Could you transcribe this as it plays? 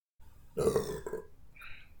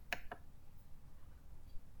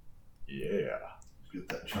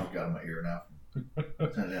out of my ear now.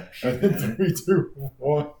 And 3, 2,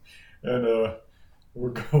 1, and we're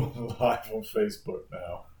going live on Facebook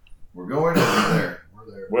now. We're going over there.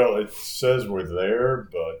 We're there. Well, it says we're there,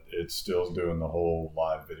 but it's still doing the whole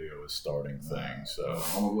live video is starting thing. So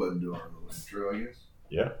I'm gonna go ahead and do our little intro, I guess.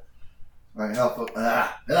 Yeah. All right, how folks?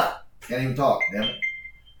 Can't even talk. Damn it.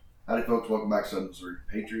 Howdy, folks. Welcome back to Southern Missouri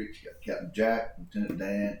Patriots. You got Captain Jack, Lieutenant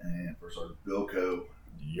Dan, and First Sergeant Bill Coe.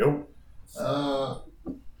 Yo.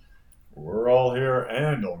 We're all here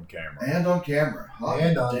and on camera. And on camera.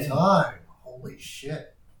 And on time. Holy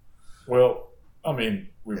shit. Well, I mean,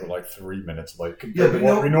 we were like 3 minutes late Yeah, compared but to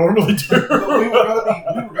what we normally do. But we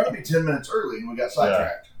were gonna be 10 minutes early, and we got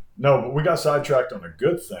sidetracked. No, but we got sidetracked on a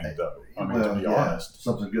good thing, though. I mean, to be honest.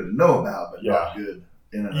 Something good to know about, but not good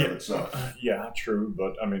in and of itself. Yeah, true.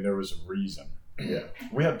 But, I mean, there was a reason. Yeah.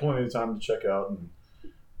 We had plenty of time to check out and,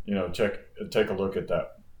 take a look at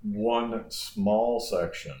that one small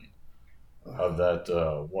section of that,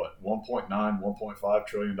 $1.9, $1.5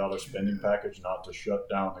 trillion spending package not to shut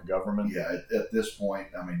down the government. Yeah, at this point,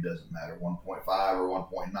 I mean, it doesn't matter. 1.5 or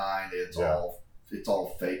 1.9, it's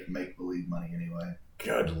all fake, make-believe money anyway.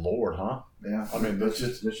 Good Lord, huh? Yeah. I mean, let's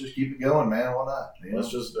just keep it going, man. Why not? Let's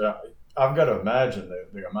just, I've got to imagine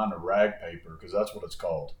the amount of rag paper, because that's what it's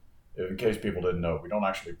called. In case people didn't know, we don't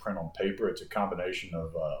actually print on paper. It's a combination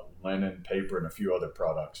of linen, paper, and a few other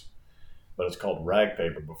products. But it's called rag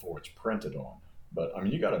paper before it's printed on. But, I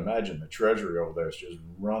mean, you got to imagine the Treasury over there is just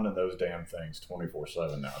running those damn things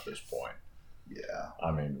 24/7 now at this point. Yeah.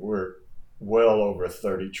 I mean, we're well over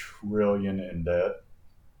 $30 trillion in debt.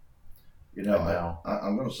 You know,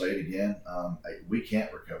 I'm going to say it again. We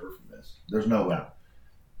can't recover from this. There's no way.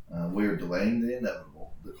 We are delaying the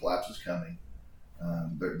inevitable. The collapse is coming.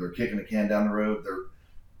 They're kicking the can down the road.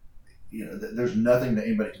 There's nothing that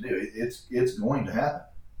anybody can do. It's going to happen.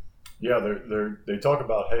 Yeah, they talk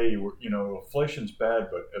about, hey, inflation's bad,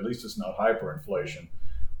 but at least it's not hyperinflation,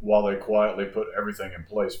 while they quietly put everything in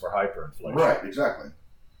place for hyperinflation. Right, exactly.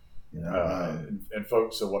 And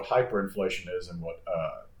folks, so what hyperinflation is, and what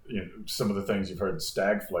some of the things you've heard,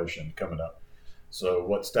 stagflation coming up. So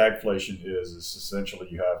what stagflation is essentially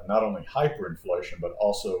you have not only hyperinflation, but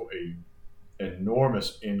also a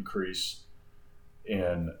enormous increase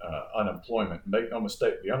in unemployment. Make no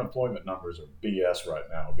mistake, the unemployment numbers are BS right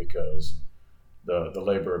now, because the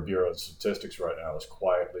Labor Bureau of Statistics right now is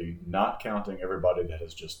quietly not counting everybody that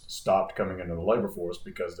has just stopped coming into the labor force,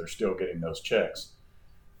 because they're still getting those checks,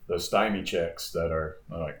 those stymie checks that are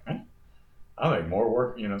like, I make more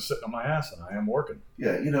work, sitting on my ass than I am working.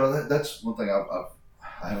 Yeah, that's one thing I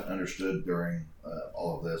haven't understood during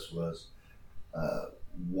all of this was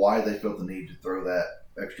why they felt the need to throw that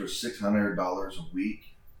extra $600 a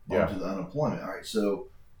week onto the unemployment. All right, so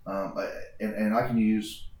and I can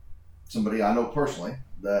use somebody I know personally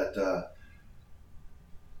that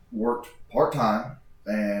worked part-time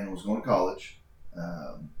and was going to college,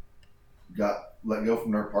 got let go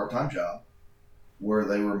from their part-time job, where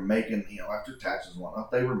they were making, after taxes and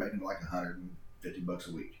whatnot, they were making like $150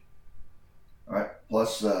 a week. All right,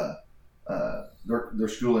 plus their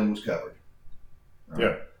schooling was covered. Right?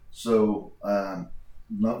 Yeah. So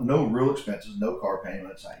no real expenses, no car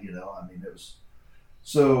payments. It was.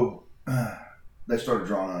 So they started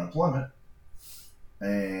drawing unemployment,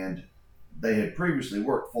 and they had previously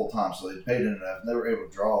worked full time, so they paid in enough, and they were able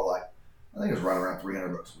to draw like, I think it was right around $300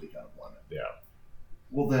 a week unemployment. Yeah.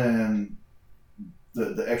 Well, then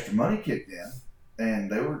the extra money kicked in, and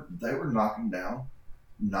they were knocking down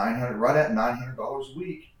right at $900 a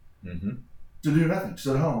week to do nothing,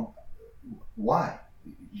 sit at home. Why?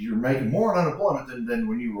 You're making more on unemployment than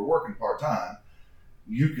when you were working part-time.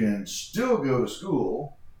 You can still go to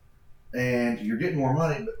school, and you're getting more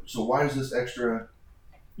money. So why is this extra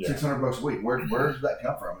 $600 a week? Where does that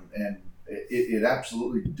come from? And it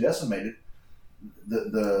absolutely decimated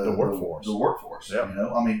the workforce. The workforce. Yep.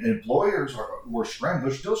 Employers were scrambling.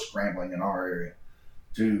 They're still scrambling in our area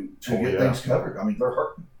to get things covered. They're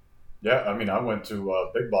hurting. Yeah, I went to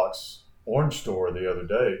a big box orange store the other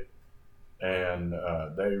day, and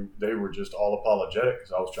they were just all apologetic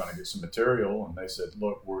because I was trying to get some material, and they said,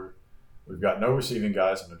 "Look, we've got no receiving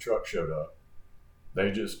guys, and the truck showed up. They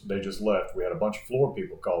just left. We had a bunch of floor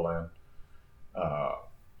people call in.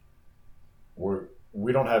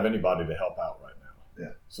 We don't have anybody to help out right now."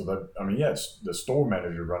 Yeah. So it's the store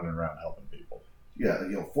manager running around helping people. Yeah,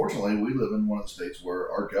 fortunately, we live in one of the states where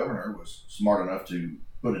our governor was smart enough to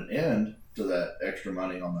put an end to that extra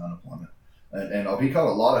money on the unemployment. And he caught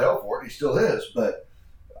a lot of hell for it. He still is, but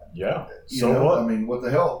yeah. What? What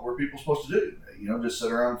the hell were people supposed to do? Just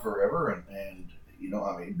sit around forever and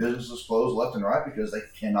businesses close left and right because they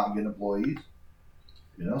cannot get employees.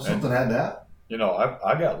 Something had to happen.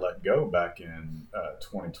 I got let go back in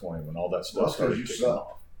 2020 when all that stuff started kicking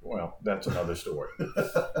off. Well, that's another story.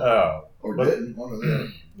 Or didn't, one of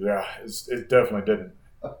them. Yeah, it definitely didn't.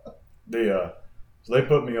 So they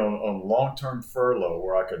put me on long-term furlough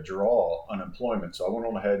where I could draw unemployment. So I went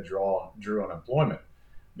on ahead and drew unemployment.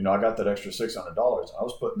 I got that extra $600. I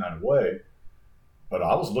was putting that away, but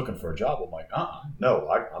I was looking for a job. I'm like, no,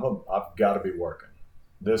 I've got to be working.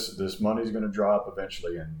 This money's going to dry up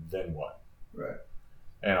eventually, and then what? Right.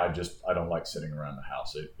 And I don't like sitting around the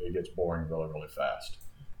house. It gets boring really, really fast.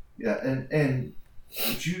 Yeah, and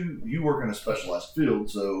but you work in a specialized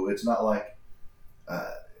field, so it's not like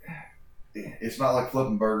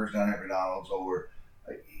flipping burgers down at McDonald's or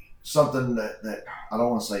something that I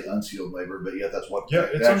don't want to say unskilled labor, but yet that's what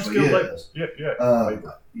it actually is.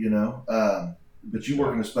 Labor. Yeah. But you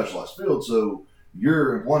work in a specialized field, so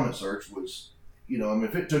your employment search was,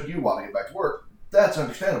 if it took you a while to get back to work, that's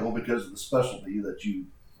understandable because of the specialty that you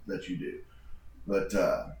do. But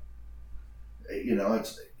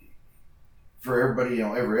it's for everybody,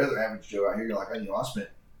 every other average Joe out here, you're like, I spent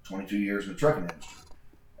 22 years in the trucking industry.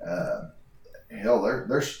 Hell,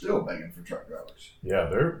 they're still begging for truck drivers. Yeah,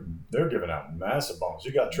 they're giving out massive bonuses.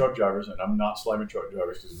 You got truck drivers, and I'm not slamming truck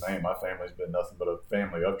drivers because my family's been nothing but a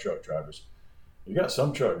family of truck drivers. You got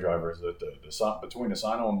some truck drivers that between the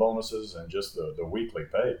sign-on bonuses and just the weekly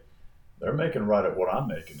pay, they're making right at what I'm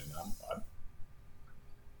making, and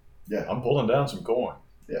I'm pulling down some coin.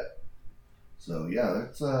 Yeah. So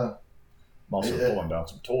that's. I'm also pulling down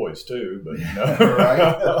some toys too, but right.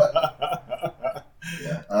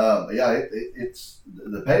 It's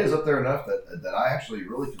the pay is up there enough that I actually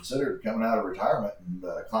really considered coming out of retirement and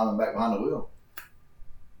climbing back behind the wheel.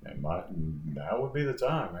 And now would be the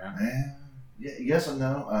time, man. Yes and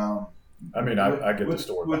no. I get the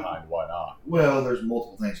story behind why not. Well, there's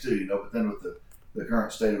multiple things too, but then with the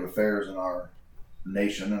current state of affairs in our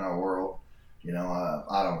nation and our world,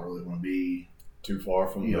 I don't really want to be too far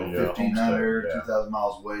from 1,500, 2,000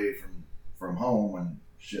 miles away from home when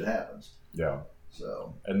shit happens. Yeah.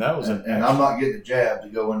 So and that was and I'm not getting a jab to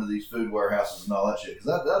go into these food warehouses and all that shit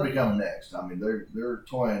because that'll be coming next. They're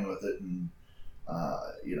toying with it and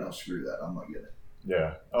screw that. I'm not getting it.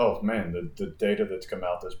 Yeah. Oh man, the data that's come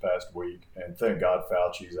out this past week, and thank God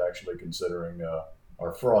Fauci's actually considering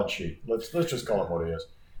our fraud sheet. Let's just call it what it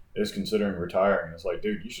is considering retiring. And it's like,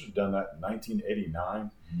 dude, you should have done that in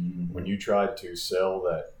 1989 when you tried to sell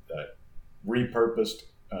that repurposed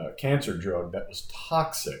cancer drug that was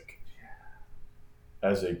toxic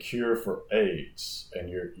as a cure for AIDS, and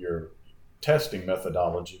your testing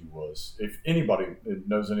methodology was, if anybody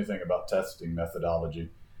knows anything about testing methodology,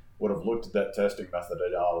 would have looked at that testing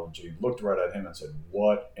methodology, looked right at him and said,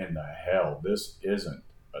 what in the hell? This isn't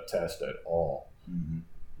a test at all. Mm-hmm.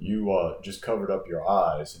 You just covered up your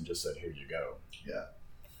eyes and just said, here you go. Yeah.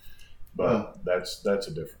 But that's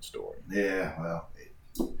a different story. Yeah, well,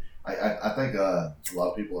 I think a lot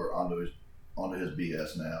of people are onto his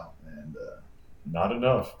BS now, and not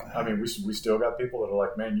enough. We still got people that are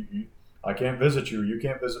like, man, I can't visit you. You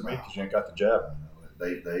can't visit me because you ain't got the jab.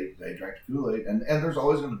 They drank the Kool-Aid, and there's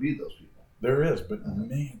always going to be those people. There is, but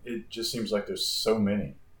man, it just seems like there's so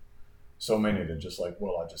many that just like,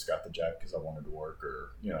 well, I just got the jab because I wanted to work,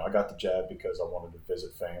 or I got the jab because I wanted to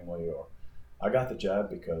visit family, or I got the jab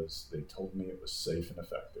because they told me it was safe and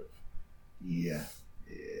effective. Yeah,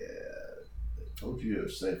 they told you it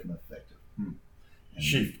was safe and effective. And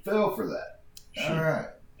She fell for that. All right.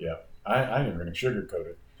 Yeah, I ain't even going to sugarcoat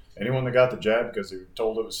it. Anyone that got the jab because they were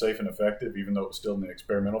told it was safe and effective, even though it was still in the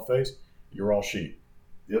experimental phase, you're all sheep.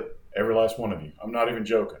 Yep. Every last one of you. I'm not even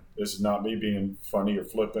joking. This is not me being funny or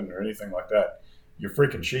flippant or anything like that. You're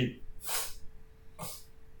freaking sheep.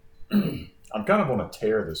 I'm kind of on a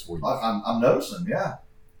tear this week. I'm noticing, yeah.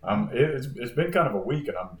 It's been kind of a week,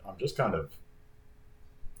 and I'm just kind of,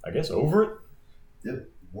 I guess, over it. Yep.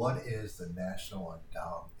 What is the National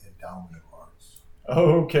Endowment of Arts?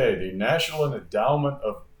 Okay, the National Endowment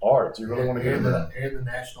of Arts. You really want to get into that? And the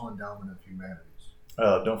National Endowment of Humanities.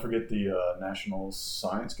 Don't forget the National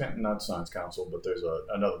Science not Science Council, but there's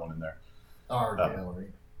another one in there. Art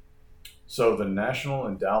Gallery. So the National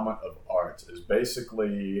Endowment of Arts is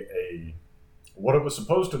basically what it was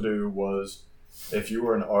supposed to do was, if you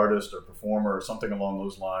were an artist or performer or something along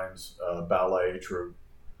those lines, ballet troupe,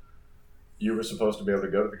 you were supposed to be able to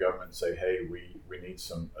go to the government and say, hey, we need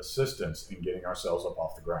some assistance in getting ourselves up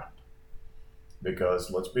off the ground. Because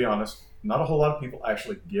let's be honest, not a whole lot of people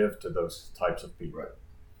actually give to those types of people. Right.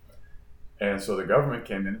 And so the government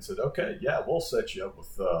came in and said, okay, yeah, we'll set you up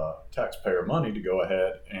with taxpayer money to go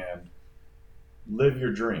ahead and live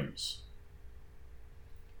your dreams.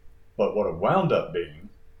 But what it wound up being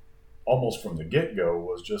almost from the get-go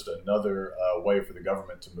was just another way for the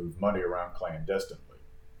government to move money around clandestinely.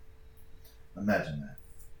 Imagine that.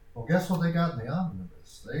 Well, guess what they got in the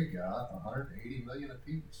omnibus? They got $180 million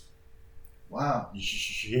apiece. Wow.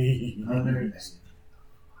 Jeez. 180.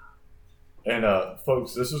 And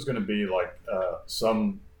folks, this is going to be like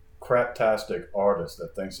some craptastic artist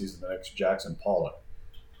that thinks he's the next Jackson Pollock.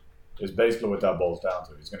 Is basically what that boils down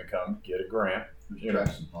to. He's going to come get a grant.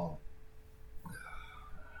 Jackson Pollock.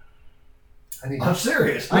 I'm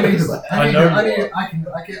serious. I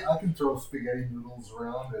can throw spaghetti noodles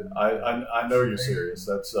around. And I know you're serious.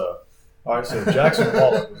 That's all right. So Jackson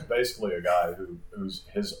Pollock was basically a guy whose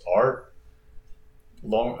his art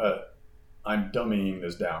I'm dummying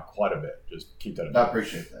this down quite a bit. Just keep that in mind. I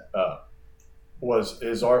appreciate that. Was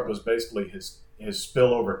his art was basically his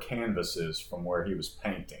spillover canvases from where he was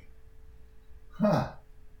painting. Huh.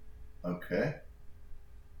 Okay.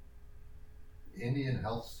 Indian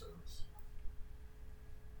Health Service.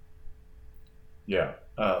 Yeah.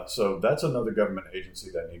 So that's another government agency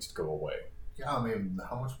that needs to go away. Yeah, I mean,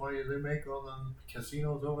 how much money do they make on the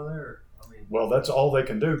casinos over there? I mean, well, that's all they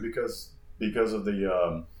can do because of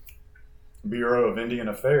the Bureau of Indian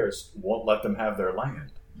Affairs won't let them have their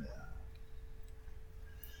land.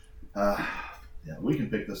 Yeah. Yeah, we can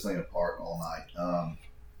pick this thing apart all night.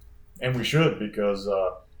 And we should because,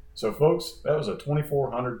 so folks, that was a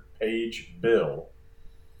 2,400-page bill.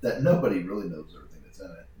 That nobody really knows everything that's in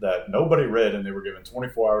it. That nobody read, and they were given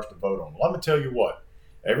 24 hours to vote on. Let me tell you what.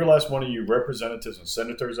 Every last one of you representatives and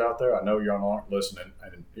senators out there, I know y'all aren't listening,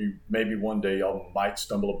 and maybe one day y'all might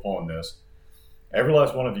stumble upon this. Every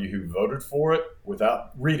last one of you who voted for it without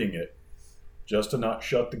reading it, just to not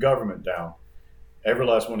shut the government down, every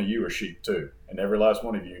last one of you are sheep too, and every last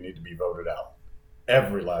one of you need to be voted out.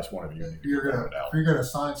 Every last one of you need to be voted out. If you're going to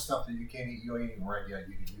sign stuff that you can't eat, you ain't even read yet,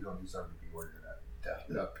 you don't deserve to be where you're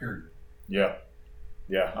at. Period. Yeah.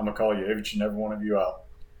 Yeah, I'm going to call you, each and every one of you out.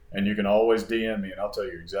 And you can always DM me, and I'll tell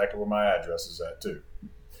you exactly where my address is at, too.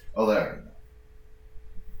 Oh, there.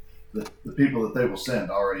 The people that they will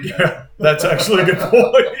send already know. Yeah, that's actually a good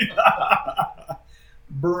point.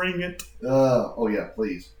 Bring it. Oh, yeah,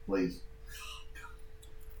 please.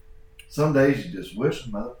 Some days you just wish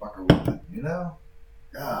the motherfucker would, you know?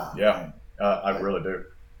 God, yeah, I really do.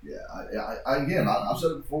 Yeah, I've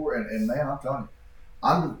said it before, and man, I'm telling you,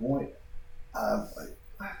 I'm to the point.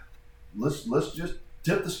 Let's just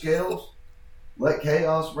tip the scales, let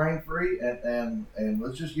chaos reign free, and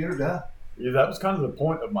let's just get her done. Yeah, that was kind of the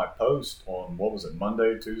point of my post on what was it,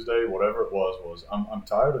 Monday, Tuesday, whatever it was I'm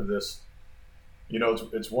tired of this. You know,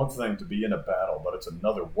 it's one thing to be in a battle, but it's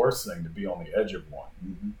another worse thing to be on the edge of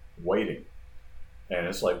one, waiting. And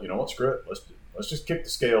it's like, you know what, screw it. Let's just kick the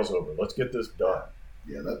scales over. Let's get this done.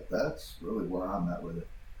 Yeah, that's really where I'm at with it.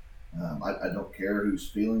 I don't care whose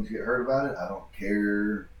feelings get hurt about it. I don't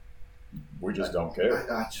care. We just don't care.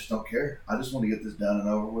 I just don't care. I just want to get this done and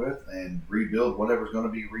over with and rebuild whatever's going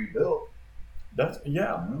to be rebuilt. That's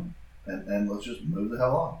yeah. And let's just move the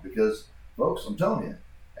hell on because, folks, I'm telling you,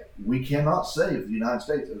 we cannot save the United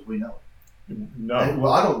States as we know it. No.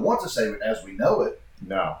 Well, I don't want to save it as we know it.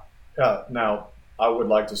 No. Now, I would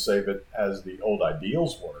like to save it as the old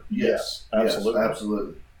ideals were. Yes, absolutely. Yes,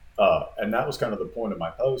 absolutely. And that was kind of the point of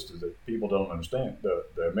my post is that people don't understand.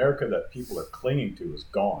 The America that people are clinging to is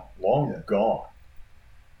gone, long gone.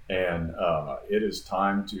 And it is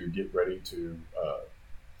time to get ready to,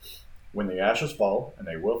 when the ashes fall, and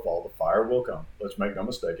they will fall, the fire will come. Let's make no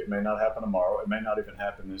mistake. It may not happen tomorrow. It may not even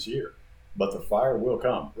happen this year. But the fire will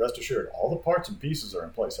come. Rest assured, all the parts and pieces are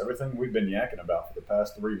in place. Everything we've been yakking about for the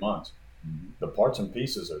past 3 months, the parts and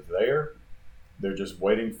pieces are there. They're just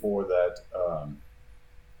waiting for that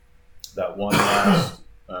that one last.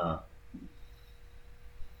 Now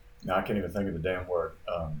I can't even think of the damn word.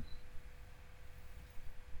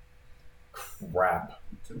 Crap.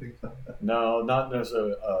 No, not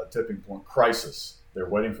necessarily a tipping point. Crisis. They're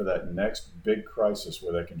waiting for that next big crisis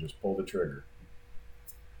where they can just pull the trigger.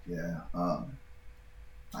 Yeah.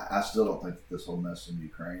 I still don't think that this whole mess in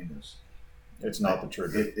Ukraine is. It's not the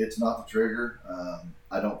trigger. It's not the trigger.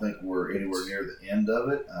 I don't think we're anywhere near the end of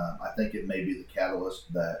it. I think it may be the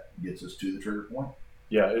catalyst that gets us to the trigger point.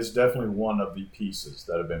 Yeah, it's definitely one of the pieces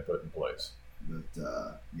that have been put in place. But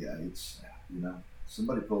it's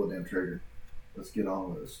somebody pull the damn trigger. Let's get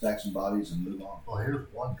on with it. Stack some bodies and move on. Well, here's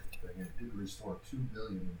one good thing: it did restore $2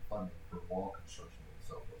 billion in funding for wall construction in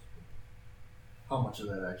Southwest. How much of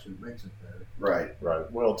that actually makes it there?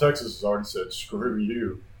 Right. Well, Texas has already said screw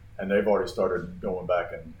you. And they've already started going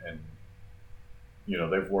back and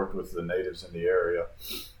they've worked with the natives in the area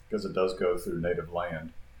because it does go through native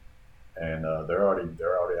land, and they're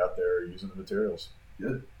already out there using the materials.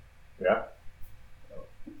 Good. Yeah.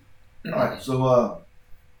 All right, so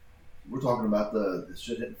we're talking about the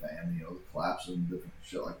shit hitting fan, the collapse and different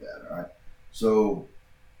shit like that. All right, so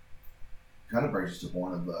kind of brings us to the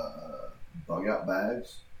point of bug out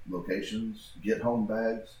bags, locations, get home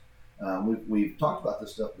bags. We've talked about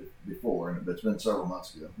this stuff before, but it's been several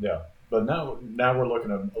months ago. Yeah, but now we're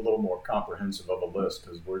looking at a little more comprehensive of a list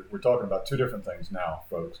because we're talking about two different things now,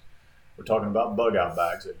 folks. We're talking about bug out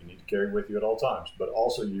bags that you need to carry with you at all times, but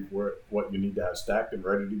also what you need to have stacked and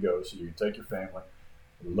ready to go so you can take your family,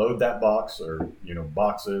 load that box or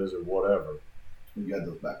boxes or whatever. We got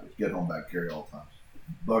those backwards. Get home bag, carry all times.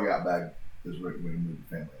 Bug out bag is where we move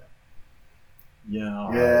the family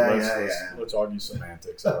out. Let's argue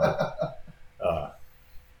semantics. All right.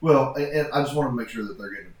 Well, and I just want to make sure that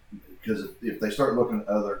they're getting, because if they start looking at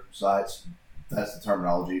other sites, that's the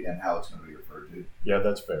terminology and how it's going to be referred to. Yeah,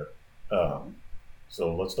 that's fair.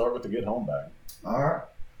 So let's start with the get home bag. All right.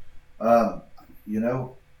 I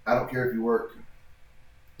don't care if you work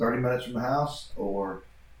 30 minutes from the house or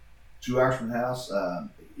 2 hours from the house.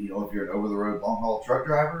 If you're an over the road long haul truck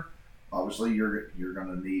driver, obviously you're going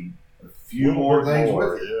to need a few more things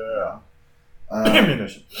with you. Yeah.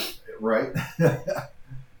 Ammunition. Right.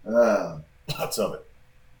 Lots of it.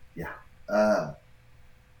 Yeah. A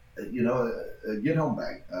get home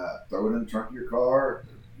bag. Throw it in the trunk of your car.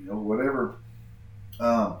 Whatever.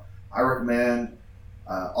 I recommend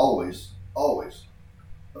always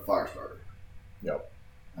a fire starter. Yep.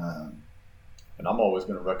 And I'm always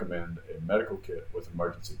going to recommend a medical kit with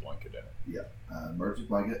emergency blanket in it. Yeah. Emergency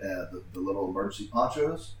blanket, the little emergency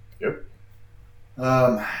ponchos. Yep.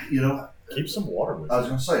 Keep some water with you. I was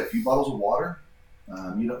going to say a few bottles of water.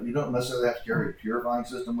 You don't necessarily have to carry a purifying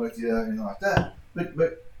system with you, anything like that.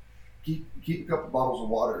 But keep a couple bottles of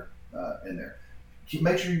water in there.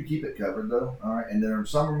 Make sure you keep it covered though. All right, and then in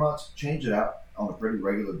summer months, change it out on a pretty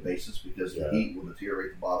regular basis because the heat will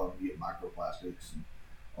deteriorate the bottle and you get microplastics and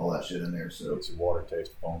all that shit in there. So makes your water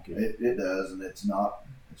taste funky. It does, and it's not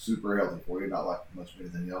super healthy for you. Not like much of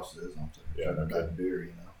anything else is. I'm talking about beer,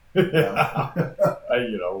 Hey,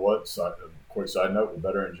 you know what? Quick side note: we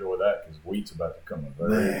better enjoy that because wheat's about to become a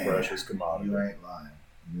very precious commodity. You ain't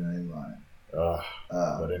lying.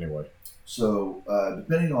 But anyway. So,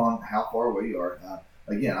 depending on how far away you are,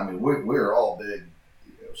 again, I mean, we're all big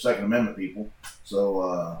Second Amendment people.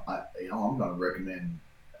 So, I'm going to recommend,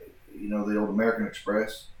 the old American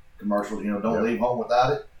Express commercials. Don't leave home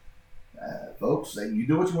without it, folks. You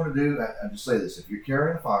do what you want to do. I just say this: if you're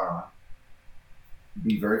carrying a firearm,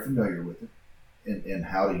 be very familiar with it and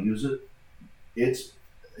how to use it. Its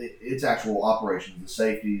actual operations, the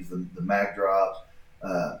safeties, the mag drops.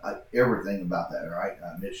 Everything about that, all right?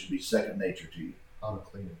 It should be second nature to you. How to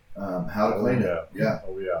clean it. Yeah.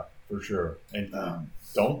 Oh, yeah, for sure. And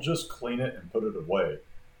don't just clean it and put it away.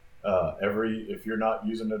 If you're not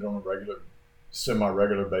using it on a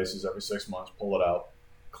semi-regular basis, every 6 months, pull it out,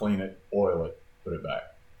 clean it, oil it, put it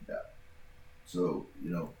back. Yeah. So,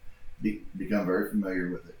 become very familiar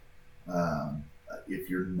with it. If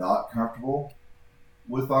you're not comfortable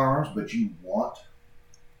with firearms, but you want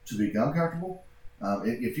to become comfortable,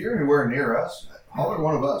 if you're anywhere near us, holler at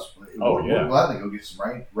one of us. We'll gladly go get some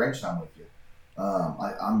range time with you.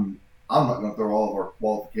 I'm not going to throw all of our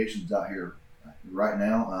qualifications out here right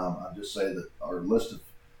now. I'll just say that our list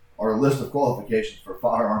of qualifications for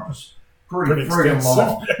firearms is pretty friggin'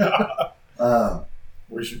 long. Yeah.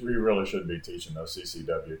 We really should be teaching those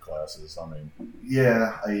CCW classes. I mean,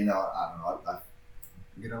 yeah, I don't know.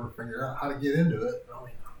 You can never figure out how to get into it.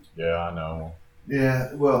 Yeah, I know.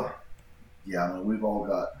 Yeah, well. Yeah, I mean, we've all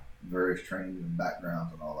got various trainings and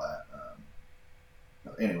backgrounds and all that.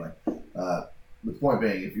 Anyway, the point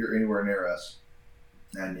being, if you're anywhere near us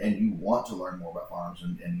and you want to learn more about firearms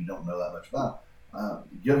and you don't know that much about them,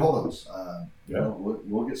 get a hold of us.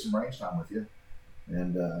 We'll get some range time with you.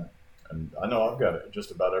 And I know I've got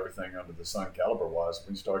just about everything under the sun caliber-wise. We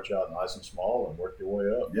can start you out nice and small and work your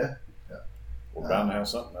way up. Yeah. We're bound to have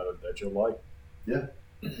something that you'll like. Yeah.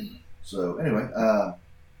 So anyway,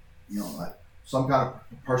 like some kind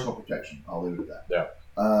of personal protection. I'll leave it at that.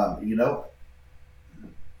 Yeah.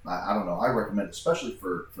 I don't know. I recommend, especially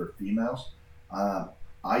for females.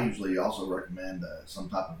 I usually also recommend some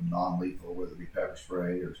type of non-lethal, whether it be pepper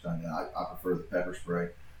spray or something. I prefer the pepper spray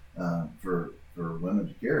for women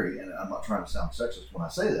to carry, and I'm not trying to sound sexist when I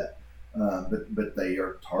say that, but they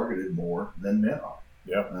are targeted more than men are.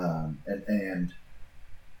 Yeah. And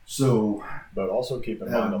so, but also keep in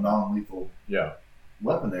having mind a non-lethal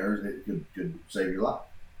weapon there, it could save your life.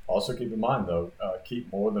 Also keep in mind though,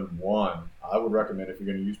 keep more than one. I would recommend if you're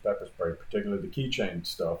going to use pepper spray, particularly the keychain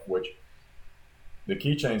stuff, which the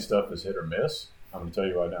keychain stuff is hit or miss. I'm going to tell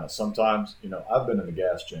you right now, sometimes, I've been in the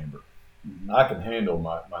gas chamber. Mm-hmm. I can handle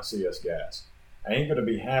my CS gas. I ain't going to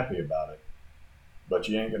be happy about it, but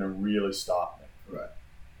you ain't going to really stop me. Right.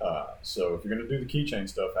 So if you're going to do the keychain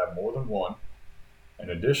stuff, have more than one. And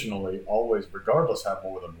additionally, always, regardless, have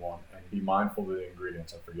more than one, and be mindful of the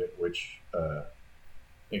ingredients. I forget which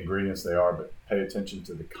ingredients they are, but pay attention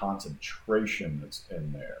to the concentration that's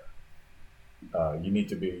in there. You need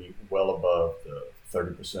to be well above the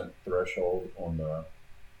 30% threshold on the.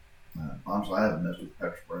 Honestly, I haven't messed with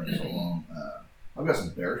pepper spray in so long. I've got some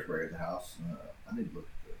bear spray at the house. I need to look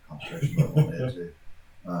at the concentration level on it too.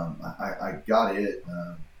 I got it.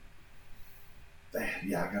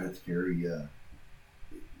 I got it to carry.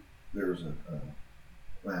 There was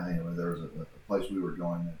there was a place we were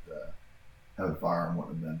going that had a firearm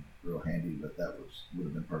wouldn't have been real handy, but would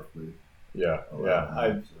have been perfectly. Yeah.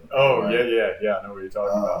 I know what you're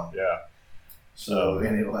talking about. Yeah. So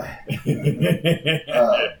anyway,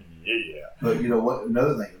 But what?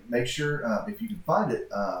 Another thing, make sure if you can find it,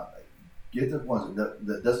 get the ones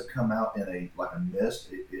that doesn't come out in a mist.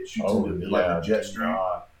 It shoots into like a jet stream.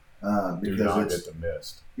 Do not get the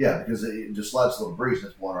mist. Yeah, because it just slides a little breeze and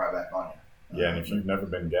it's blowing right back on you. Yeah, and if you've never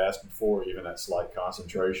been gassed before, even at slight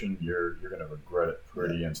concentration, you're going to regret it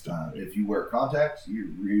pretty instantly. If you wear contacts, you're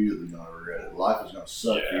really going to regret it. Life is going to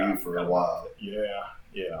suck for you for a while. Yeah.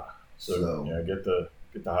 So get the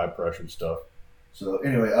high pressure stuff. So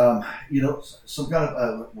anyway, some kind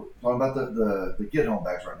of we're talking about the get home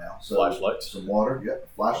bags right now. So flashlights, some water, a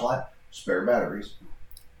flashlight, spare batteries.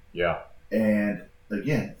 Yeah. And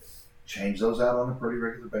again, change those out on a pretty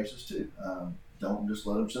regular basis too. Don't just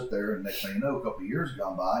let them sit there, and next thing you know, a couple of years have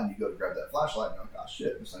gone by, and you go to grab that flashlight, and you're like, oh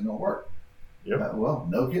shit, this thing don't work. Yep. Well,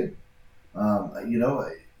 no kidding.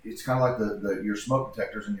 It's kind of like your smoke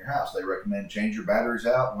detectors in your house. They recommend change your batteries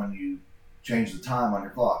out when you change the time on your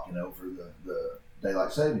clock, for the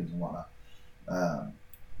daylight savings and whatnot.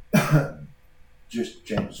 Just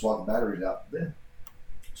swap the batteries out then.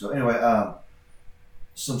 So anyway,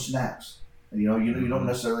 some snacks. You don't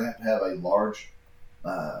necessarily have to have a large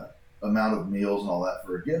amount of meals and all that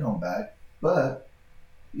for a get-home bag, but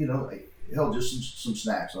just some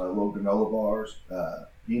snacks, like little granola bars,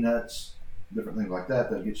 peanuts, different things like that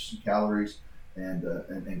get you some calories and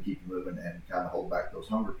keep you moving and kind of hold back those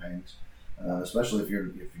hunger pains, especially if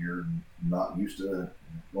you're not used to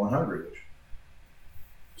going hungry, which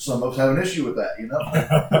some of us have an issue with that,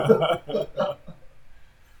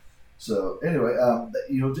 So anyway,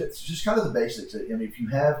 it's just kind of the basics. I mean, if you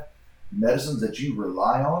have medicines that you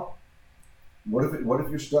rely on, what if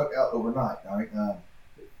you're stuck out overnight? All right,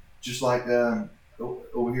 just like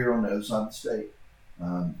over here on the other side of the state,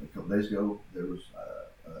 a couple days ago there was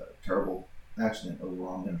a terrible accident over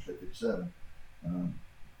on Interstate 57.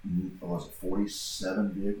 Was it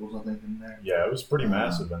 47 vehicles, I think, in there? Yeah, it was pretty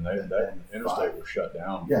massive, and that interstate was shut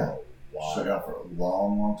down for a while. Shut down for a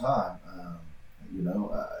long, long time.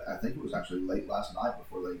 I think it was actually late last night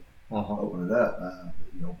before they opened it up.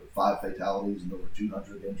 But 5 fatalities and over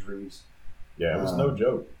 200 injuries. Yeah, it was no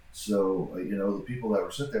joke. So, the people that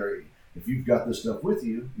were sitting there, if you've got this stuff with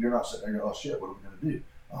you, you're not sitting there going, oh shit, what are we going to do?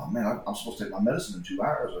 Oh man, I'm supposed to take my medicine in 2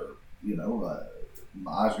 hours, or,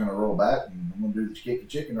 my eyes are going to roll back and I'm going to do the kicky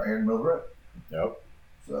chicken right here in the middle of the road. Yep.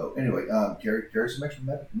 So anyway, carry some extra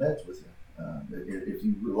meds with you if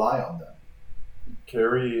you rely on them.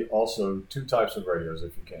 Carry also 2 types of radios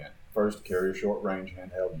if you can. First, carry a short-range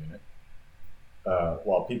handheld unit.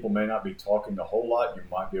 While people may not be talking a whole lot, you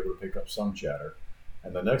might be able to pick up some chatter.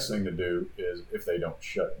 And the next thing to do is, if they don't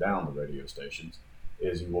shut down the radio stations,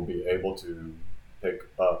 is you will be able to pick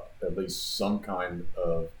up at least some kind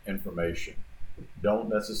of information. Don't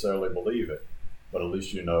necessarily believe it, but at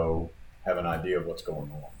least have an idea of what's going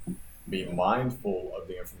on. Be mindful of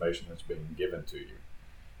the information that's being given to you.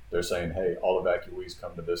 They're saying, hey, all evacuees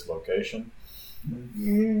come to this location.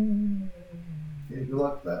 Yeah, good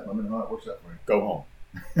luck with that. Let me know how it works out for you. Go home.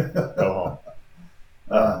 Go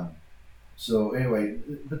home. So anyway,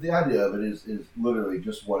 but the idea of it is literally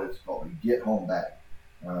just what it's called, a get home bag.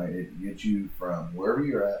 It gets you from wherever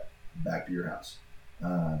you're at back to your house.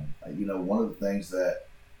 One of the things that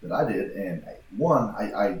I did, and I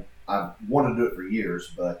wanted to do it for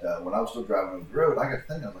years, but when I was still driving over the road, I got to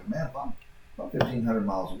thinking, I was like, man, if I'm 1,500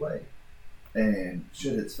 miles away and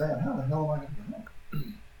shit hits fan, how the hell am I going to get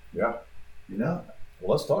home? Yeah.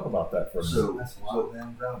 Well, let's talk about that for a minute. That's a lot of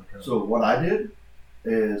damn ground cover. So what I did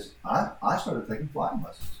is I started taking flying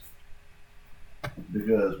lessons.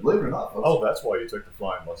 Because believe it or not, folks. Oh, that's why you took the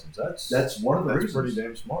flying lessons. That's one of the reasons. That's pretty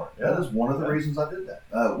damn smart. Yeah. That is one of the reasons I did that.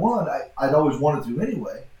 I'd always wanted to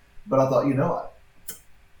anyway, but I thought,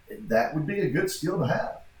 that would be a good skill to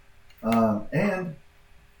have. And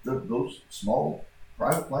those small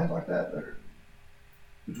private planes like that, they're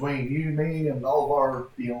between you, me, and all of our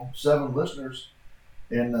 7 listeners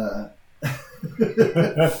in that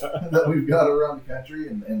we've got around the country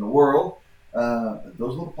and the world.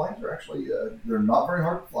 Those little planes are actually they're not very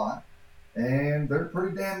hard to fly, and they're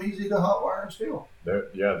pretty damn easy to hotwire and steal.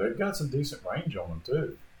 They've got some decent range on them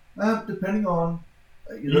too. Depending on,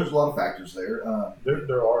 there's a lot of factors there.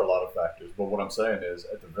 There are a lot of factors, but what I'm saying is,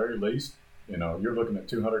 at the very least, you're looking at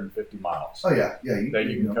 250 miles. Oh yeah. You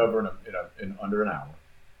can cover in under an hour,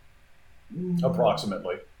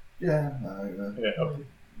 approximately. Yeah.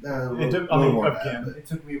 It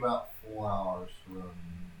took me about 4 hours to run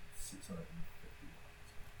 650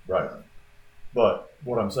 miles. Right. But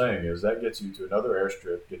what I'm saying is that gets you to another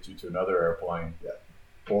airstrip, gets you to another airplane,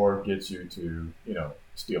 or gets you to,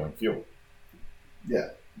 stealing fuel. Yeah.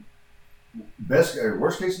 Best or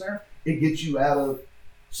worst case scenario, it gets you out of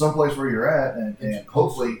someplace where you're at, and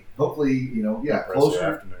hopefully,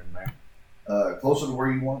 closer. Closer to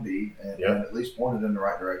where you want to be, and at least pointed in the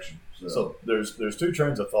right direction. So there's 2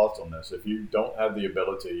 trains of thoughts on this. If you don't have the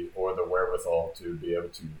ability or the wherewithal to be able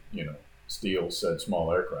to, steal said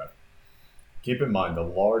small aircraft, keep in mind the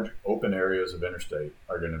large open areas of interstate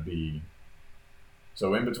are going to be,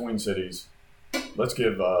 so in between cities. Let's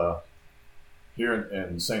give here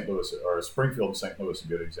in St. Louis, or Springfield and St. Louis, a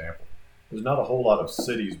good example. There's not a whole lot of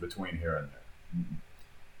cities between here and there. Mm-hmm.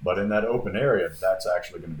 But in that open area, that's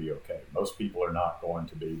actually going to be okay. Most people are not going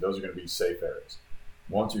to be, those are going to be safe areas.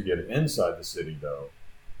 Once you get inside the city, though,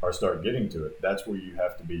 or start getting to it, that's where you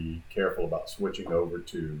have to be careful about switching over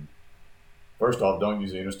to, first off, don't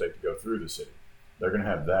use the interstate to go through the city. They're going to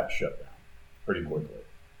have that shut down pretty quickly.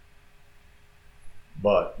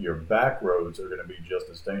 But your back roads are going to be just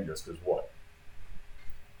as dangerous, because what?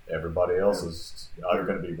 Everybody else is either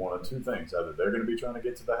going to be one of 2 things. Either they're going to be trying to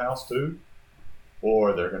get to the house too,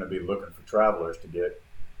 or they're going to be looking for travelers to get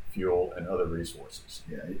fuel and other resources.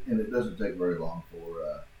 Yeah, and it doesn't take very long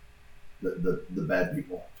for the bad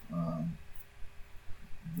people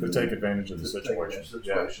to take advantage of the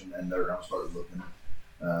situation. And they're going to start looking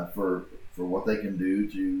for what they can do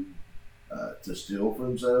to steal for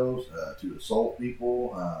themselves, to assault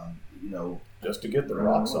people, just to get the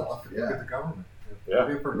rocks off. Look at the government. Yeah.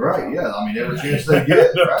 Right. Yeah. I mean, every chance they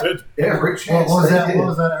get. Right? Every chance. What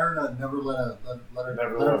was that? Aaron? Never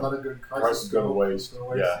let a good crisis go to waste.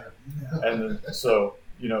 Yeah. And so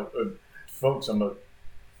folks,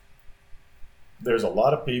 there's a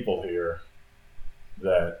lot of people here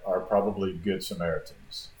that are probably good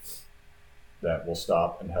Samaritans that will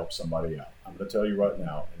stop and help somebody out. I'm going to tell you right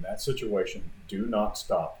now, in that situation, do not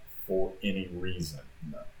stop for any reason.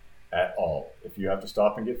 No. At all. If you have to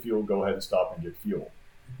stop and get fuel, go ahead and stop and get fuel.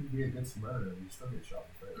 You can be a good Samaritan, you still get shot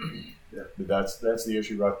in the face. Yeah. That's the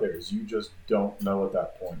issue right there, is you just don't know at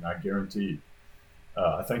that point. And I guarantee,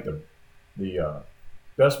 I think the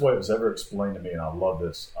best way it was ever explained to me, and I love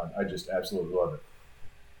this, I just absolutely love it.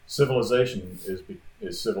 Civilization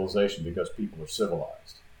is civilization because people are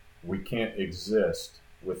civilized. We can't exist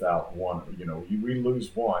without one. We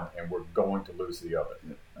lose one, and we're going to lose the other.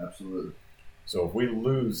 Yeah, absolutely. So if we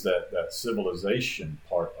lose that civilization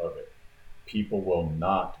part of it, people will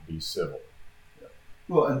not be civil. Yeah.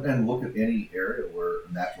 Well, and look at any area where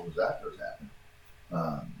natural disasters happen,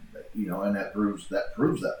 and that proves that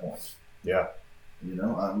point. Yeah.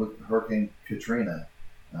 Look at Hurricane Katrina,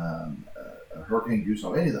 Hurricane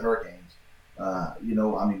Gustav, any of the hurricanes.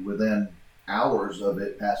 Within hours of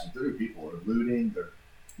it passing through, people are looting.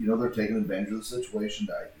 They're taking advantage of the situation.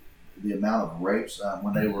 The amount of rapes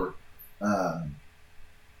when they were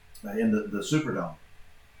in the Superdome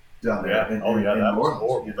down there. Yeah. In that New was Orleans,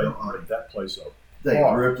 horrible. They ripped that place up. They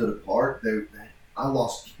ripped it apart. I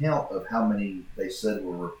lost count of how many they said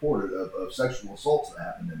were reported of sexual assaults that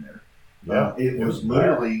happened in there. Yeah. It was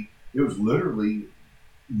literally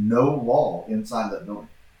no law inside that building.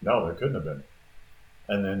 No, there couldn't have been.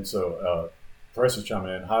 And then press is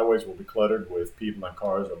chiming in. Highways will be cluttered with people and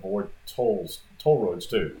cars. Avoid toll roads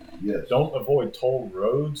too. Yes. Don't avoid toll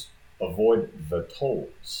roads. Avoid the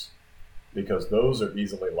tolls, because those are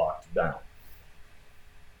easily locked down.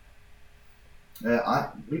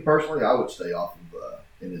 Me personally, I would stay off of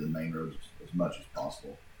any of the main roads as much as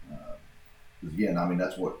possible. Because again,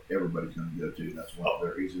 that's what everybody's going to go to. That's why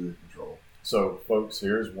they're easy to control. So, folks,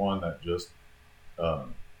 here's one that just,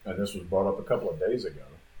 and this was brought up a couple of days ago.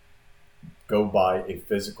 Go buy a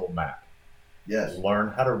physical map. Yes. Learn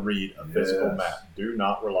how to read a physical map. Do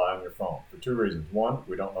not rely on your phone for 2 reasons. 1,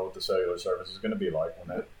 we don't know what the cellular service is going to be like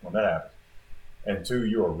when that happens. And 2,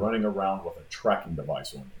 you are running around with a tracking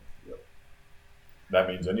device on you. That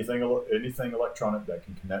means anything electronic that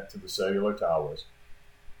can connect to the cellular towers,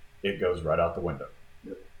 it goes right out the window.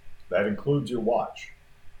 Yep. That includes your watch,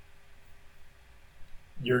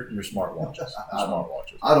 your smartwatches. I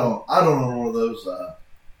don't own one of those.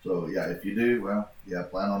 So yeah, if you do, well, yeah,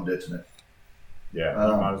 plan on ditching it. Yeah,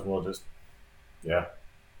 you might as well just. Yeah.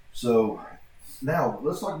 So now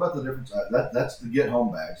let's talk about the difference. That's the get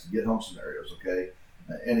home bags, the get home scenarios. Okay,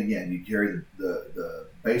 and again, you carry the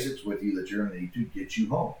basics with you that you're going to need to get you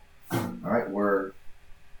home. All right, where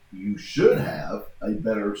you should have a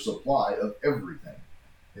better supply of everything.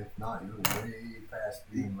 If not, you're way past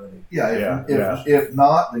being ready. Yeah. If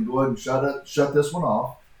not, then go ahead and shut this one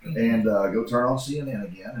off, and go turn on CNN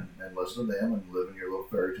again and listen to them and live in your little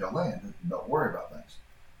fairy tale land. And don't worry about things.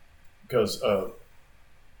 Because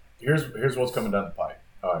here's what's coming down the pipe.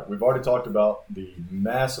 All right, we've already talked about the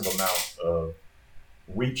massive amount of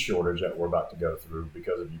wheat shortage that we're about to go through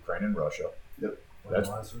because of Ukraine and Russia. Yep. That's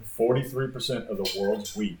 43% of the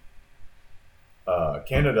world's wheat.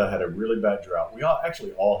 Canada had a really bad drought. We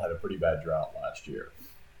all had a pretty bad drought last year.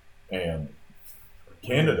 And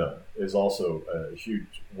Canada is also a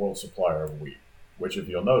huge world supplier of wheat, which if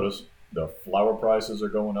you'll notice, the flour prices are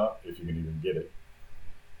going up, if you can even get it.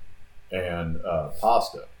 And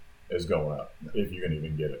pasta is going up, if you can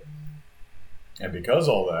even get it. And because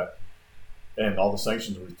all that, and all the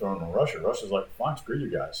sanctions we've thrown on Russia, Russia's like, fine, screw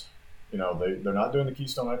you guys. You know, they're not doing the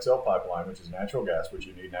Keystone XL pipeline, which is natural gas, which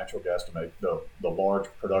you need natural gas to make the large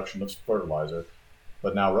production of fertilizer.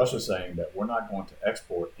 But now Russia's saying that we're not going to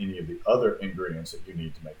export any of the other ingredients that you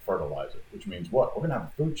need to make fertilizer, which means what? We're going to have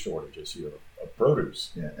a food shortage this year of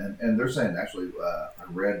produce. Yeah, and they're saying, actually, I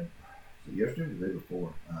read yesterday or the day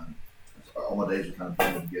before, all my days are kind of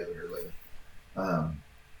blended together here lately,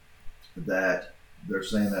 that they're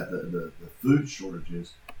saying that the food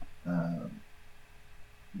shortages,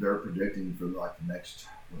 they're predicting for like the next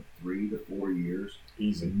 3 to 4 years,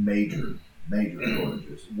 easy, major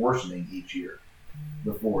shortages, worsening each year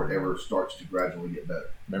before it ever starts to gradually get better.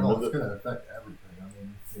 Well, it's going to affect everything. I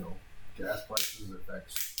mean, gas prices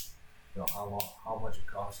affects, how much it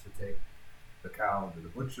costs to take the cow to the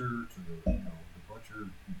butcher, the butcher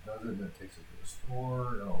does it, and then takes it to the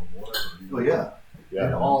store, whatever.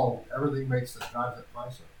 And everything drives that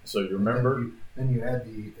price up. So you remember? Then you add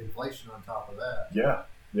the inflation on top of that.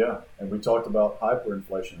 Yeah, and we talked about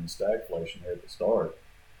hyperinflation and stagflation here at the start.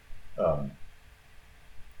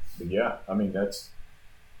 But yeah, I mean, Dan's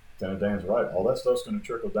right. All that stuff's going to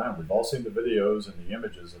trickle down. We've all seen the videos and the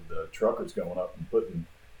images of the truckers going up and putting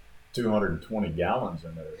 220 gallons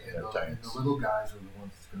in their tanks. And the little guys are the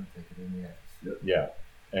ones that's going to take it in the ass. Yep. Yeah,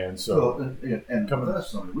 and so and with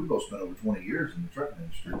us, I mean, we've both spent over 20 years in the trucking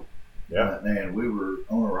industry. Yeah, and we were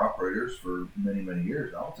owner operators for many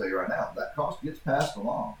years. I'll tell you right now, that cost gets passed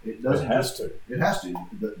along. It doesn't. It has to. It has to.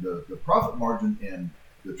 The profit margin in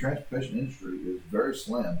the transportation industry is very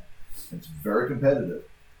slim. It's very competitive,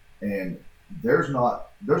 and there's not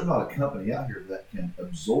a company out here that can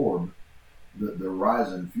absorb the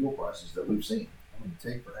rise in fuel prices that we've seen. I mean,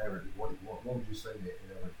 take for average. What would you say the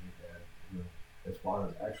average you had? As far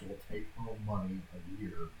as actual take home money a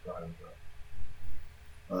year driving truck.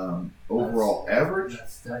 Overall average.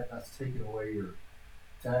 That's taking away your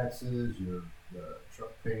taxes, your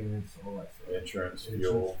truck payments, all that stuff. Insurance,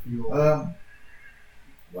 fuel.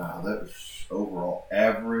 Wow, that was overall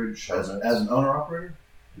average as an owner operator.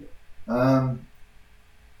 I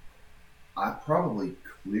probably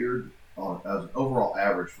cleared as an overall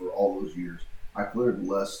average for all those years. I cleared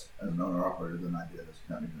less as an owner operator than I did as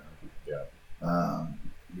a company driver. Yeah.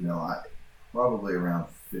 I probably around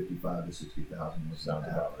 55 to 60,000 was sounds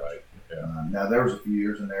about right. Yeah. Now there was a few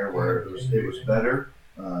years in there where it was better.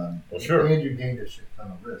 Well, sure. And you gained a shit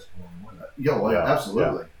ton of risk along with it.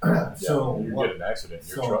 Absolutely. Yeah. So you get an accident,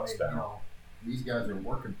 your truck's down. These guys are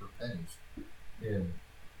working for pennies, and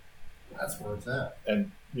that's where it's at.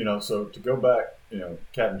 And so to go back,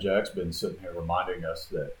 Captain Jack's been sitting here reminding us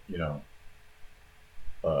that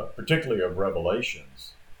particularly of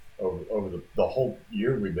Revelations over the whole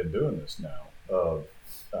year we've been doing this now.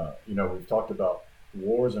 We've talked about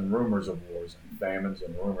wars and rumors of wars and famines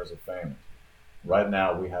and rumors of famines. Right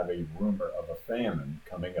now, we have a rumor of a famine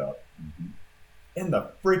coming up in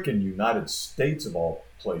the freaking United States of all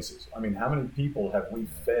places. I mean, how many people have we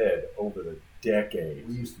fed over the decades?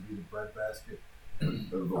 We used to be the breadbasket of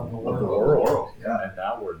the world. Yeah. And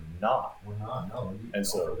now we're not. We're not, no. And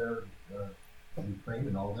so there, Ukraine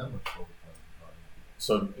and all them are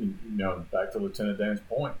So back to Lieutenant Dan's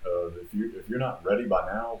point of if you're not ready by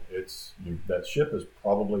now, that ship has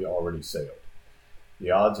probably already sailed. The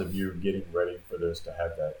odds of you getting ready for this to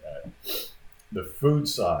have that the food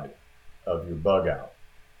side of your bug out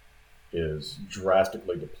is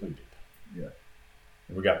drastically depleted. Yeah.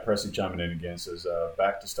 And we got Pressy chiming in again, says,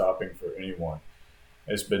 back to stopping for anyone.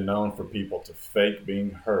 It's been known for people to fake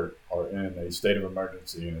being hurt or in a state of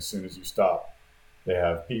emergency, and as soon as you stop, they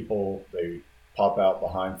have people, they pop out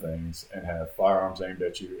behind things and have firearms aimed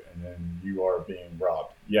at you, and then you are being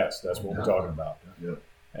robbed. Yes, that's what we're talking about. Yeah.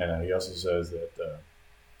 And he also says that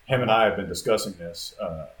him and I have been discussing this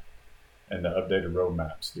and the updated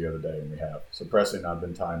roadmaps the other day, and we have. So Pressy and I have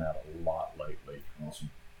been tying that a lot lately. Awesome.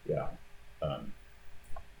 Yeah.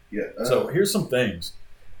 Yeah. So here's some things,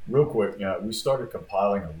 real quick. We started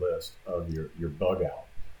compiling a list of your bug out,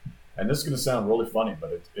 and this is going to sound really funny,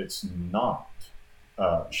 but it's not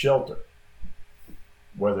shelter.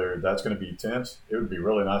 Whether that's going to be tents, it would be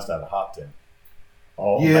really nice to have a hot tent.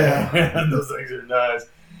 Oh yeah, man, those things are nice.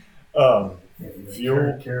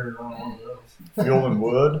 Fuel, fuel and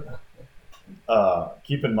wood.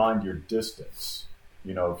 Keep in mind your distance.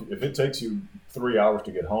 If it takes you 3 hours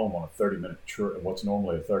to get home on a 30-minute trip, what's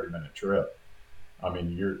normally a 30-minute trip, I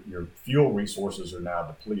mean, your fuel resources are now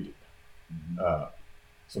depleted.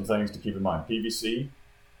 Some things to keep in mind: PVC,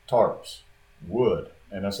 tarps, wood,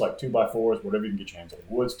 and that's like 2x4s, whatever you can get your hands on.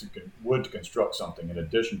 Wood to construct something in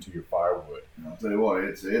addition to your firewood. I'll tell you what,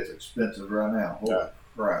 it's expensive right now. Holy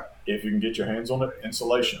crap! If you can get your hands on it,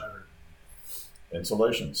 insulation.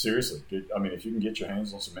 Insulation, seriously. If you can get your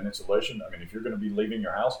hands on some insulation, if you're going to be leaving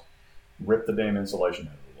your house, rip the damn insulation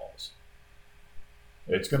out of the walls.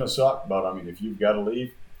 It's going to suck, but if you've got to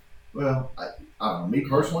leave. Well, I don't know. Me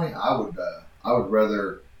personally, I would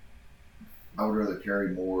rather carry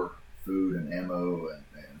more food and ammo and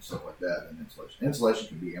stuff like that than insulation. Insulation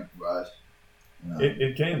can be improvised.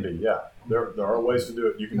 It can be, yeah. There are ways to do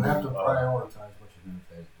it. You have to prioritize what you're going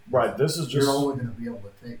to take. Right. This is just. You're only going to be able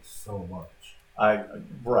to take so much.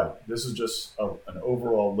 Right. This is just an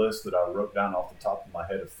overall list that I wrote down off the top of my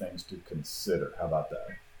head of things to consider. How about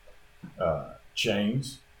that?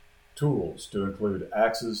 Chains, tools to include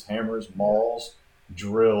axes, hammers, mauls,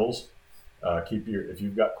 drills. If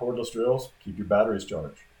you've got cordless drills, keep your batteries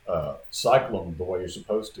charged. Cycle them the way you're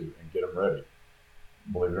supposed to and get them ready.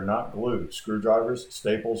 Believe it or not, glue, screwdrivers,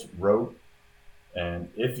 staples, rope, and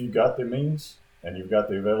if you've got the means and you've got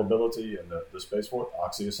the availability and the space for it,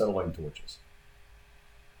 oxyacetylene torches.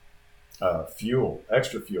 Fuel,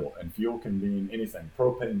 extra fuel, and fuel can mean anything: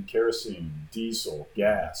 propane, kerosene, diesel,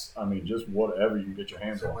 gas. Just whatever you can get your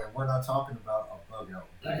hands on. We're not talking about a bug out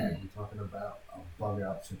bag. We're talking about a bug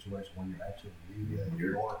out situation where you're actually leaving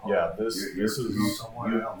your home. Yeah, this is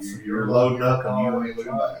somewhere else. You're loading up and you ain't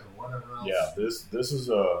looking back. Yeah, this is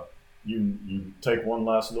you take one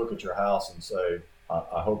last look at your house and say,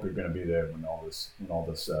 I hope you're going to be there when all this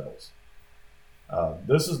settles.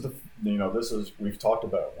 We've talked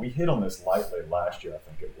about, we hit on this lightly last year, I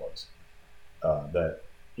think it was, that,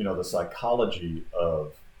 the psychology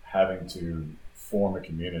of having to form a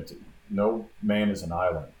community. No man is an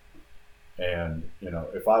island. And,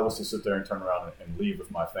 if I was to sit there and turn around and leave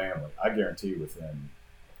with my family, I guarantee within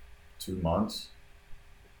 2 months,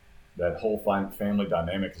 that whole family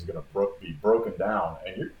dynamic is going to be broken down,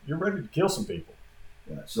 and you're ready to kill some people.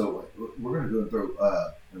 Yeah, so we're going to go and throw,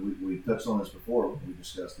 and we touched on this before when we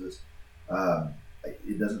discussed this.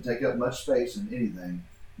 It doesn't take up much space in anything,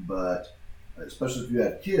 but especially if you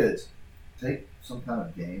have kids, take some kind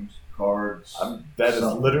of games, cards. That is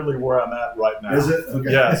literally where I'm at right now. Is it?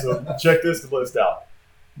 Okay. Yeah, so check this list out.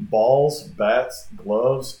 Balls, bats,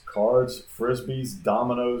 gloves, cards, frisbees,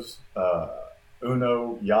 dominoes,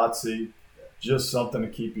 Uno, Yahtzee, just something to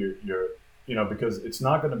keep your because it's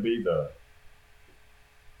not going to be the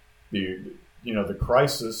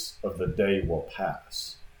crisis of the day will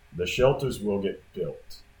pass. The shelters will get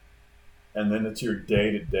built. And then it's your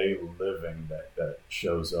day-to-day living that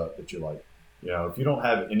shows up that you're like, if you don't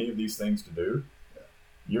have any of these things to do,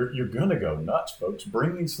 you're going to go nuts, folks.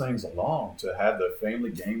 Bring these things along to have the family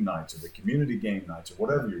game nights or the community game nights or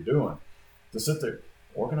whatever you're doing. To sit there,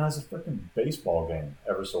 organize a freaking baseball game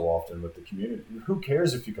ever so often with the community. Who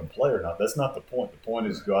cares if you can play or not? That's not the point. The point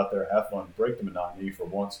is go out there, have fun, break the monotony for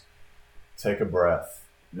once, take a breath.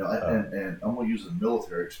 And I'm going to use the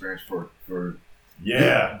military experience for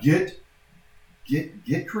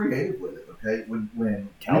get creative with it. Okay, when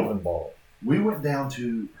Calvin Ball, we went down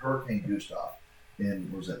to Hurricane Gustav in,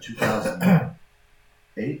 what was that, 2008?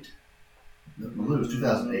 I believe it was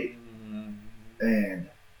 2008. And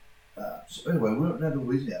so anyway, we went down to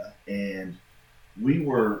Louisiana, and we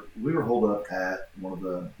were holed up at one of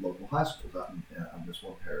the local high schools out in this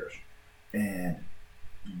one parish, and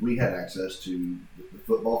we had access to the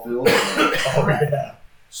football field. Oh yeah.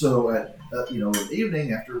 So at in the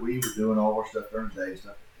evening, after we were doing all our stuff during the day,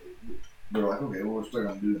 we're like, okay, well, we're still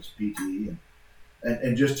going to do this PT,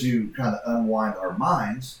 and just to kind of unwind our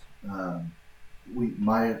minds, we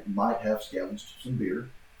might have scavenged some beer,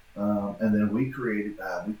 and then we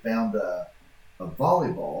found a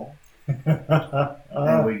volleyball,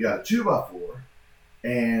 and we got a 2x4,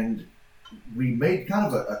 and we made kind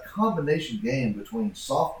of a combination game between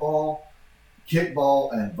softball,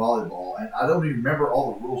 kickball, and volleyball. And I don't even remember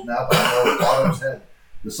all the rules now, but I know a lot of us had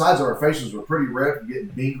the sides of our faces were pretty red from getting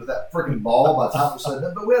beamed with that freaking ball by the time it was said and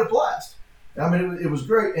done. But we had a blast. I mean, it was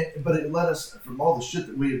great, but it led us from all the shit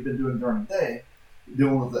that we had been doing during the day,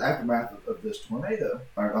 dealing with the aftermath of this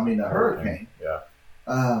hurricane. Yeah.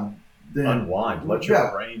 Then unwind. Let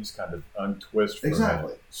your brains kind of untwist. For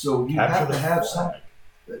exactly. So you Capture have to have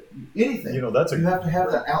anything. You have to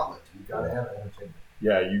have that outlet. You got to have entertainment.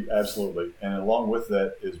 Yeah, you absolutely. And along with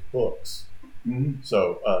that is books. Mm-hmm.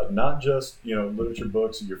 So not just literature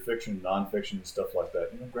books, your fiction, nonfiction, and stuff like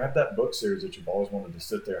that. Grab that book series that you've always wanted to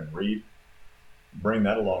sit there and read. Bring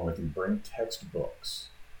that along with you. Bring textbooks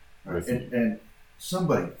with you. And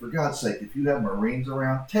somebody, for God's sake, if you have Marines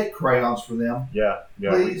around, take crayons for them. Yeah.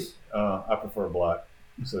 Please. I prefer black,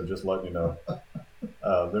 so just let me know.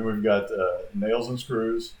 Then we've got nails and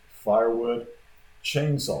screws, firewood,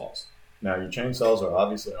 chainsaws. Now your chainsaws are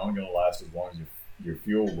obviously only going to last as long as your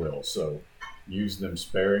fuel will, so use them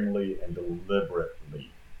sparingly and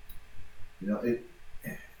deliberately.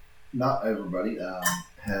 Not everybody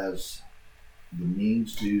has the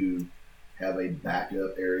means to have a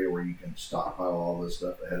backup area where you can stockpile all this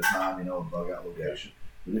stuff ahead of time, a bug out location.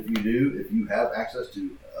 But if you do, if you have access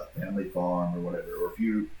to a family farm or whatever, or if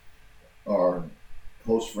you are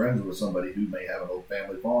close friends with somebody who may have an old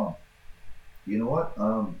family farm, you know what?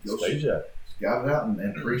 Go stage that. Scout it out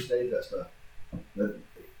and pre-stage that stuff.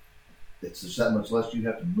 It's just that much less you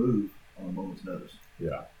have to move on a moment's notice.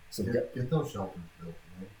 Yeah. So get those shelters built.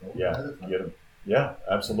 Get them. Yeah,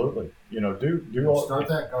 absolutely. Do start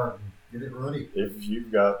that garden. Get it ready. If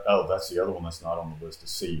you've got, that's the other one that's not on the list, is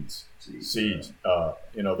seeds. Seeds.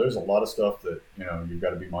 There's a lot of stuff that, you've got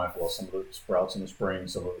to be mindful of. Some of it sprouts in the spring,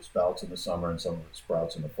 some of it sprouts in the summer, and some of it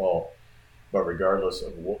sprouts in the fall. But regardless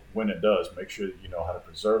of when it does, make sure that you know how to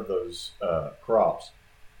preserve those crops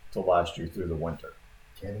to last you through the winter.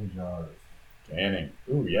 Canning jars. Canning.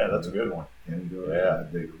 Ooh, yeah, that's a good one. Canning jars. Yeah.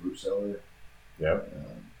 Dig a root cellar. Yep.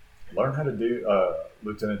 Learn how to do,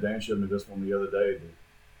 Lieutenant Dan showed me this one the other day.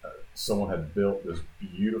 Someone had built this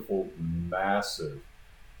beautiful, massive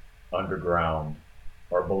underground,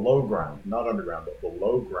 or below ground, not underground, but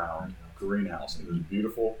below ground greenhouse. It was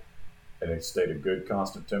beautiful, and it stayed a good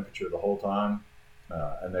constant temperature the whole time,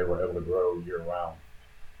 and they were able to grow year round.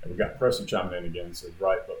 And we got Preston chiming in again and says,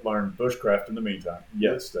 right, but learn bushcraft in the meantime.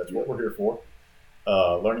 Yes, that's what we're here for.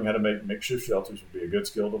 Learning how to make makeshift shelters would be a good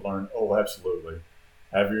skill to learn. Oh, absolutely.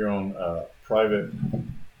 Have your own private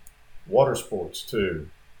water sports too.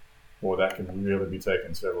 Boy, that can really be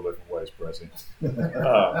taken several different ways, Pressy.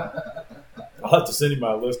 I'll have to send you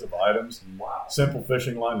my list of items. Wow. Simple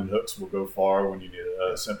fishing line and hooks will go far when you need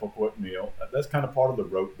a simple, quick meal. That's kind of part of the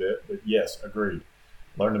rope bit, but yes, agreed.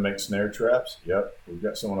 Learn to make snare traps. Yep, we've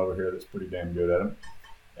got someone over here that's pretty damn good at them.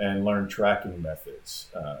 And learn tracking methods.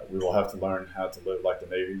 We will have to learn how to live like the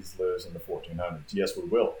Navy lives in the 1400s. Yes, we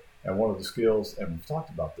will. And one of the skills, and we've talked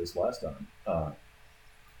about this last time,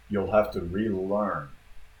 you'll have to relearn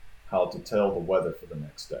how to tell the weather for the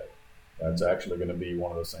next day. That's actually going to be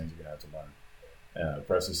one of those things you're going to have to learn.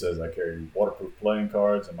 Presley says, I carry waterproof playing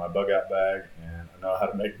cards in my bug out bag, and I know how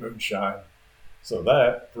to make moonshine. So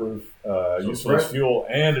that proof, useful as fuel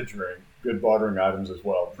and a drink, good bartering items as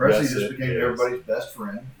well. Presley just became everybody's best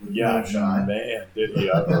friend with moonshine. Man, did he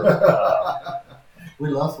ever. We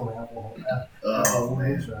lost one apple. Oh,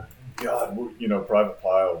 man. God, Private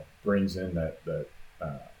Pile brings in that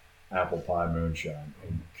apple pie moonshine,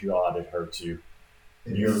 and God, it hurts you.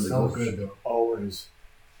 It is so good, though. Always,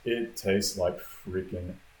 it tastes like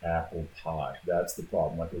freaking apple pie. That's the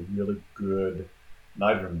problem. Like a really good,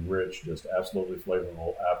 not even rich, just absolutely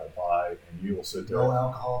flavorful apple pie, and you will sit there. No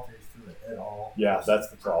alcohol taste to it at all. Yeah, that's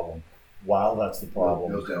the problem. Wow, that's the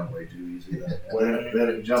problem. It goes down way too easy. Then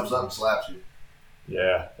it jumps up and slaps you.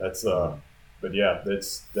 Yeah, that's but yeah,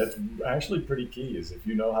 that's actually pretty key. Is if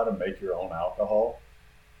you know how to make your own alcohol,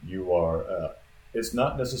 you are. It's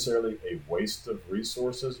not necessarily a waste of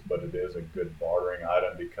resources, but it is a good bartering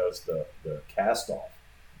item because the cast off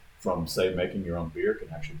from, say, making your own beer can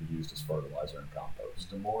actually be used as fertilizer and compost.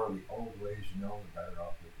 The more of the old ways you know, the better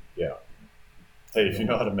off it. Yeah. Hey, if you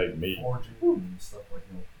know how to make meat. Forging and stuff like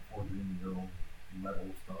forging your own metal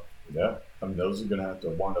stuff. Yeah. I mean, those are going to have to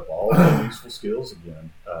wind up all the useful skills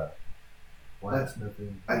again.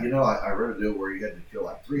 blacksmithing. I read a deal where you had to kill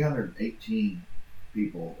like 318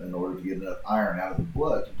 people in order to get enough iron out of the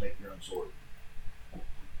blood to make your own sword.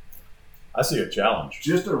 I see a challenge.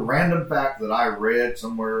 Just a random fact that I read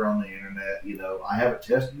somewhere on the internet. I haven't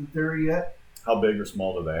tested the theory yet. How big or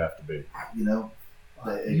small do they have to be?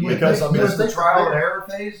 Because the trial and error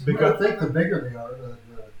phase. Because I think the bigger they are,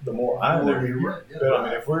 the more iron they get. get. Yeah, but I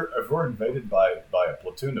mean, if we're invaded by a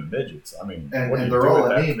platoon of midgets, I mean, and what do you they're do all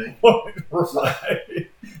with that? anemic.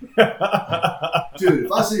 Right. Dude,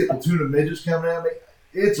 if I see a platoon of midgets coming at me,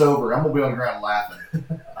 it's over. I'm gonna be on the ground laughing.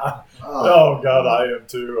 Oh God, I am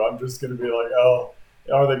too. I'm just gonna be like, oh,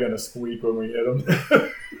 are they gonna squeak when we hit them?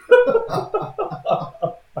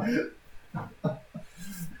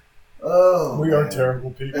 Oh, we are terrible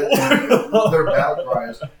people. Their battle cry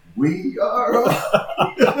is, "We are."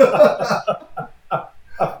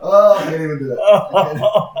 Oh, I can't even do that.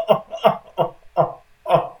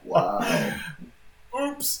 Wow.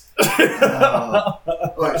 Oops.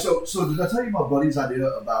 All right, so did I tell you my buddy's idea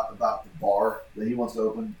about the bar that he wants to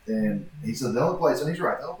open? And he said the only place, and he's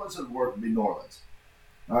right, the only place that would work would be New Orleans.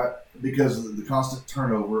 All right, because of the constant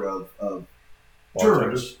turnover of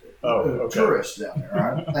tourists. Tourists down there,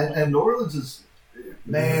 right? and New Orleans is,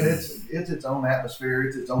 man, it's its own atmosphere,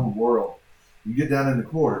 it's its own world. You get down in the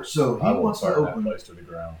quarter, so he wants to open that place to the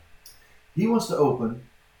ground. He wants to open,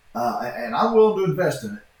 and I'm willing to invest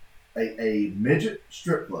in it, a midget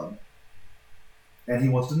strip club, and he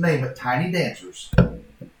wants to name it Tiny Dancers. All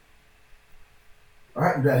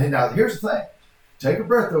right, now here's the thing: take a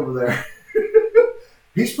breath over there.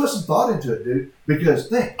 He's put some thought into it, dude. Because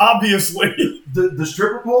think, obviously, the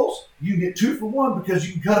stripper poles, you can get 2 for 1 because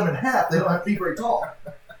you can cut them in half. They don't have to be very tall,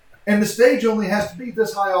 and the stage only has to be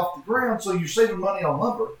this high off the ground, so you're saving money on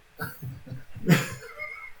lumber.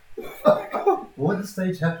 Wouldn't the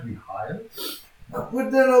stage have to be higher?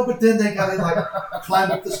 But then they got to like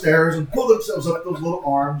climb up the stairs and pull themselves up those little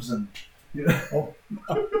arms, and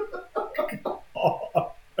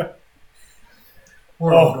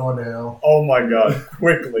We're all going down. Oh my God!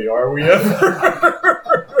 Quickly, are we ever?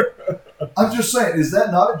 I'm just saying, is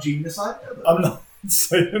that not a genius idea? I'm not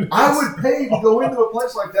saying. I would pay to go into a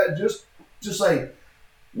place like that and just say,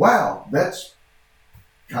 "Wow, that's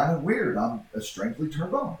kind of weird. I'm strangely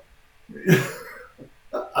turned on."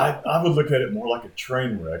 I would look at it more like a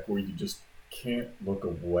train wreck where you just can't look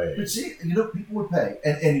away. But see, people would pay,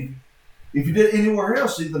 and if you did it anywhere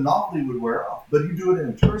else, see, the novelty would wear off. But you do it in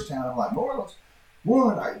a tourist town, I'm like New Orleans.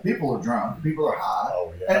 People are drunk, people are high,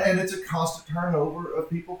 and it's a constant turnover of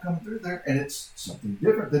people coming through there, and it's something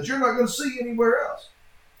different that you're not going to see anywhere else.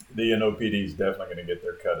 The NOPD is definitely going to get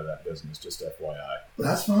their cut of that business, just FYI.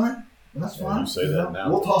 That's fine. That's fine. You say that now.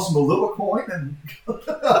 We'll toss them a little coin and.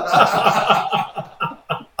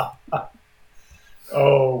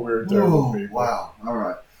 Oh, we're terrible people. Wow. All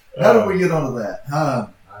right. How did we get onto that? I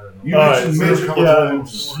don't know. You mentioned midget. Yeah,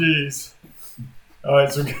 jeez. All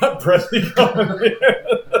right, so we got Presley coming in.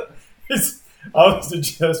 I would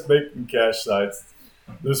suggest making cache sites.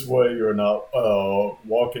 This way you're not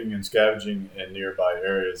walking and scavenging in nearby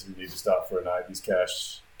areas. You need to stop for a night. These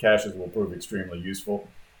caches will prove extremely useful.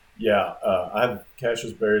 Yeah, I have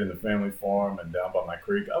caches buried in the family farm and down by my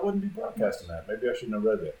creek. I wouldn't be broadcasting that. Maybe I shouldn't have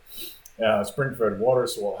read that. Spring-fed water,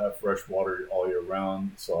 so I'll have fresh water all year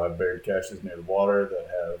round. So I've buried caches near the water that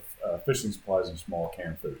have fishing supplies and small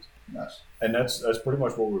canned foods. Nice. And that's pretty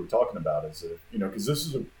much what we were talking about. Is that, because this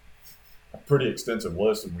is a pretty extensive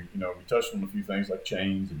list, and we touched on a few things like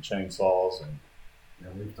chains and chainsaws and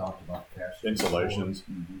we've talked about cache insulations,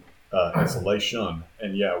 insulation,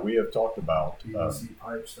 and we have talked about PVC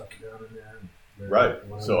pipe stuff down in there. Right.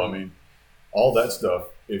 So I mean, all that stuff.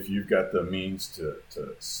 If you've got the means to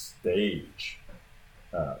stage,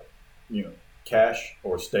 cache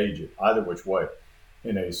or stage it, either which way,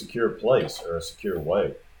 in a secure place or a secure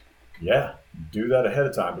way, do that ahead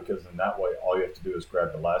of time, because in that way, all you have to do is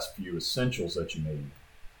grab the last few essentials that you need,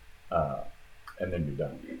 and then you're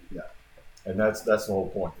done. Yeah. And that's the whole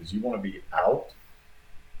point, is you want to be out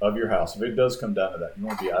of your house. If it does come down to that, you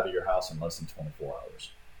want to be out of your house in less than 24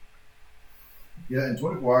 hours. Yeah, in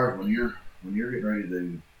 24 hours, when you're getting ready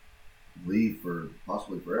to leave for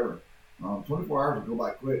possibly forever, 24 hours will go by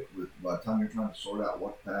quick. By the time you're trying to sort out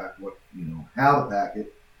what to pack, how to pack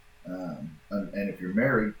it, and if you're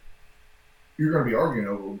married, you're going to be arguing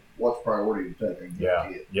over what's priority to take.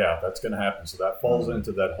 Yeah, that's going to happen. So that falls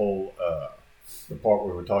into that whole the part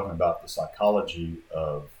where we're talking about the psychology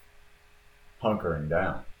of hunkering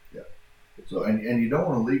down. Yeah. So and you don't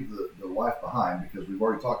want to leave the wife behind, because we've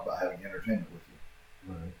already talked about having entertainment with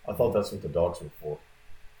you. Right. I thought that's what the dogs were for.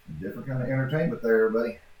 A different kind of entertainment there,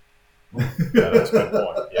 buddy. Yeah, that's a good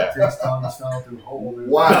point. Yeah. Takes Tommy style through a whole new.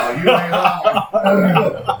 Wow, you ain't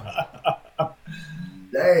lying.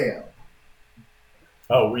 Damn.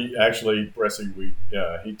 Oh, we actually, Pressy,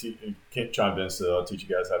 Kent chimed in and said, I'll teach you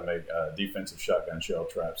guys how to make defensive shotgun shell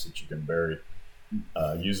traps that you can bury.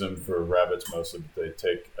 Use them for rabbits mostly, but they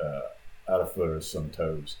take out of foot or some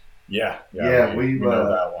toes. Yeah, we know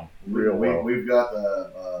that one real well. We've got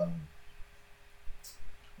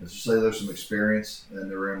let's just say there's some experience in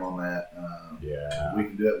the room on that. We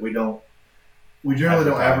can do it. We generally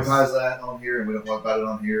don't advertise that on here, and we don't talk about it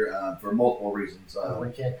on here for multiple reasons. We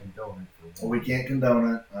can't condone it. We can't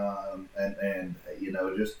condone it, and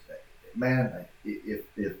just man,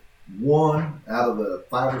 if one out of the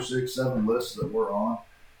 5 or 6, 7 lists that we're on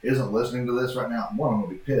isn't listening to this right now, one, I'm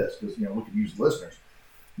gonna be pissed because we can use listeners.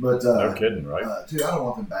 But no kidding, right? 2, I don't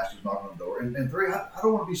want them bastards knocking on the door, and 3, I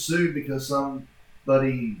don't want to be sued because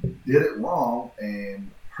somebody did it wrong and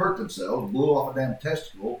hurt themselves, blew off a damn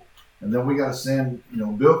testicle. And then we got to send,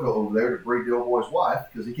 Bilko over there to breed the old boy's wife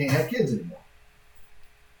because he can't have kids anymore.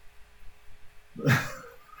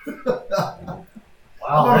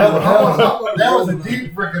 Wow, that was a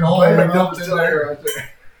deep freaking hole we dumped in there. Right there.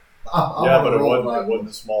 But it wasn't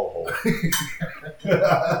a small hole.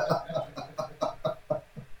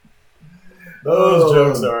 Those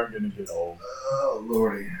jokes aren't going to get old. Oh,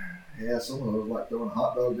 Lordy. Yeah, some of those like throwing a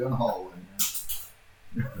hot dog down the hallway.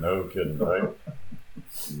 No kidding, right?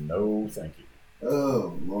 No, thank you.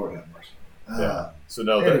 Oh, Lord have mercy. Yeah. So,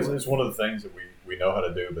 no, anyway. That's one of the things that we know how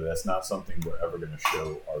to do, but that's not something we're ever going to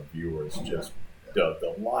show our viewers, just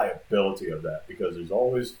the liability of that, because there's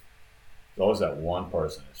always that one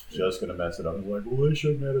person that's just going to mess it up. It's like, well, they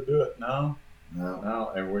shouldn't have to do it. No,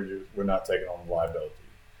 and we're not taking on the liability.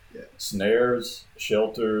 Yeah. Snares,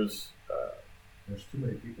 shelters. There's too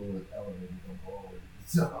many people with elevators don't go over.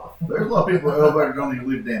 So there's a lot of people with elevators don't even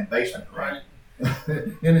leave the damn basement, right?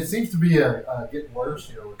 And it seems to be getting worse.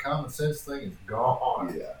 The common sense thing is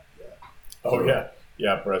gone. Yeah. Oh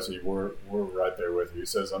yeah, Pressy, we're right there with you. He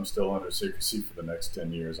says I'm still under secrecy for the next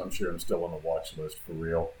 10 years. I'm sure I'm still on the watch list for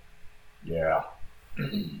real. Yeah.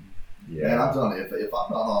 Yeah. Man, I'm telling you, if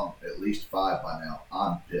I'm not on at least 5 by now,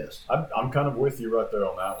 I'm pissed. I'm kind of with you right there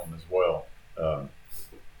on that one as well.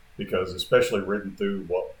 Because especially reading through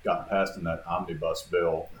what got passed in that omnibus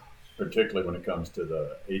bill, particularly when it comes to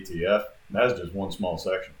the ATF, and that's just one small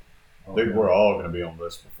section. We're all going to be on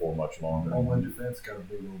this before much longer. Homeland Defense got a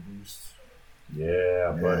big old boost.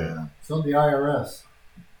 Yeah, buddy. So the IRS.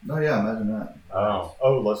 Oh, yeah, imagine that.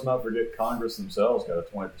 Oh, let's not forget Congress themselves got a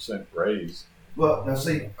 20% raise. Well, now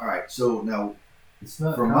see, all right, so now, it's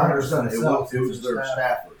not from my understanding, it was their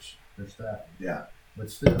staffers. Their staffers. Yeah. But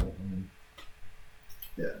still, I mean,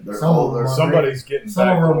 somebody's getting some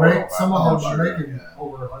back of to them work. some of them are making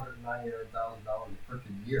over $199,000 a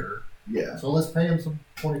freaking year. Yeah. So let's pay them some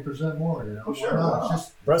 20% more. Oh, sure. It's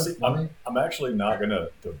just Pressy, I'm actually not going to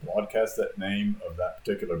broadcast that name of that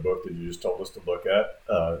particular book that you just told us to look at.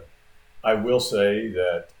 I will say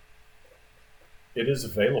that it is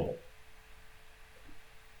available.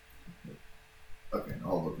 Okay,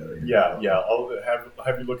 I'll look at it. Yeah. I'll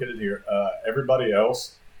have you look at it here. Everybody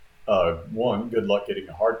else, one, good luck getting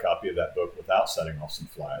a hard copy of that book without setting off some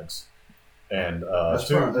flags. And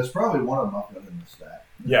that's probably one of them I've got in the stack.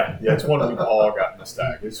 Yeah, it's one we've all got in the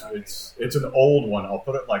stack. It's an old one. I'll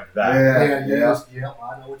put it like that. Yeah.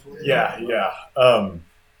 I know which one.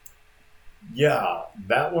 Yeah.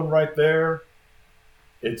 That one right there.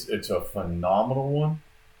 It's a phenomenal one.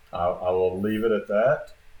 I will leave it at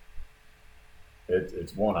that.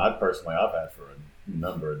 It's one I've had for a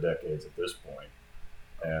number of decades at this point.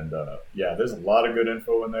 And there's a lot of good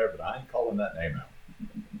info in there, but I ain't calling that name out.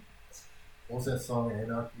 What's that song,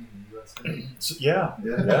 Anarchy in the USA? Yeah.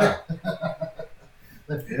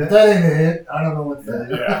 If that ain't a hit, I don't know what's that.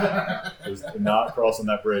 Yeah. Just not crossing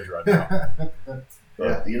that bridge right now.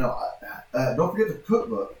 But, don't forget the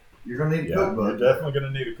cookbook. You're going to need a cookbook. You're definitely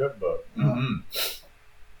going to need a cookbook. Mm-hmm.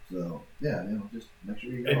 So, just make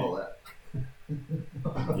sure you got all that.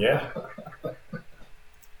 Yeah.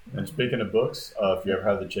 And speaking of books, if you ever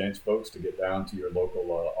have the chance, folks, to get down to your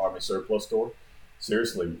local Army surplus store,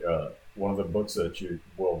 seriously, one of the books that you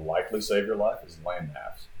will likely save your life is Land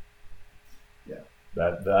Navs. Yeah.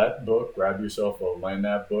 That book, grab yourself a Land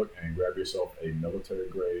Nav book and grab yourself a military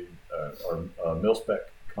grade or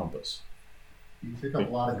mil-spec compass. You can pick up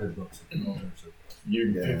a lot of good books at the military surplus.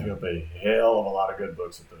 You can pick up a hell of a lot of good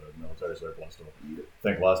books at the military surplus store. I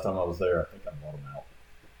think last time I was there, I think I bought them out.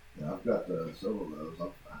 Yeah, I've got several of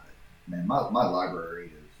those. Man, my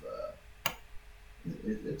library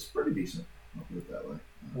is it's pretty decent. I'll put it that way.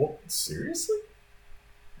 What? Seriously?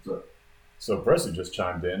 So Presley just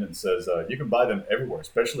chimed in and says, you can buy them everywhere,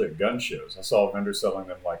 especially at gun shows. I saw vendors selling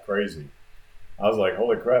them like crazy. I was like,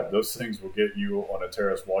 holy crap, those things will get you on a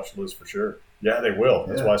terrorist watch list for sure. Yeah, they will.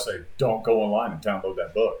 That's why I say don't go online and download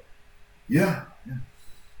that book. Yeah.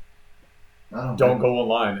 Don't go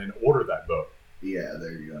online and order that book. Yeah,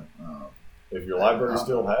 there you go. If your library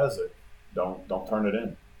still has it, don't turn it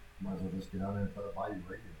in. Might as well just get on there and put a Bayou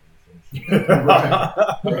radio or something.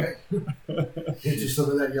 Right. Get you some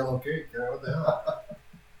of that yellow cake. What the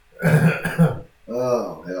hell?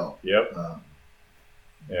 Oh, hell. Yep.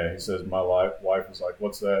 Yeah, he says, my wife was like,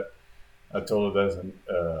 what's that? I told her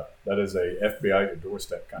that is a FBI at your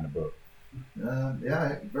doorstep kind of book. Yeah,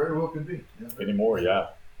 it very well could be. Yeah, anymore, yeah.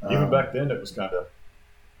 Even back then, it was kind of.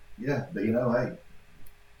 Yeah, but hey,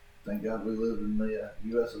 thank God we live in the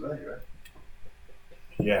U.S. of A., right?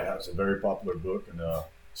 Yeah, that was a very popular book and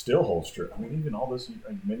still holds true. I mean, even all this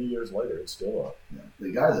many years later, it's still up. Yeah,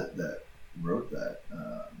 the guy that wrote that,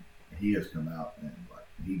 he has come out and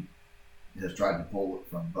he has tried to pull it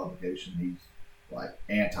from publication. He's like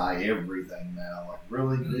anti everything now. Like,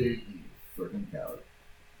 really, dude, you freaking coward.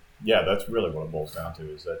 Yeah, that's really what it boils down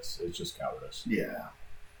to. It's just cowardice. Yeah.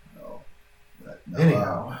 No.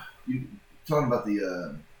 Anyhow, you talking about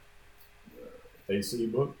the AC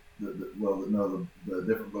book? The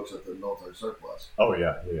different books at the military surplus. Oh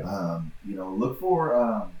yeah. Look for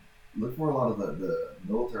a lot of the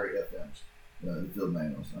military FMs, the field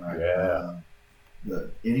manuals. All right. Yeah.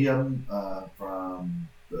 Any of them from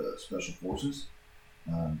the special forces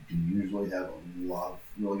can usually have a lot of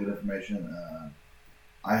really good information.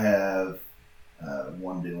 I have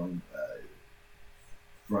one dealing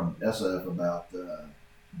from SF about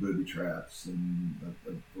booby traps and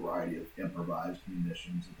a variety of improvised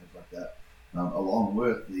munitions and things like that, along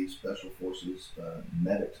with the Special Forces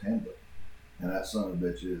Medics Handbook. And that son of a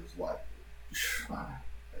bitch is like,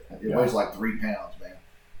 it weighs like 3 pounds, man.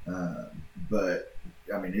 But,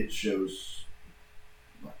 I mean, it shows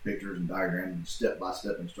like pictures and diagrams and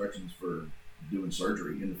step-by-step instructions for doing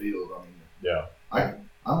surgery in the field. I mean, yeah.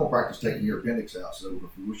 I'm going to practice taking your appendix out, so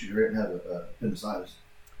if we wish you to have appendicitis.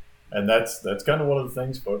 And that's kind of one of the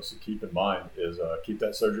things, folks, to keep in mind is keep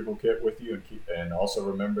that surgical kit with you, and also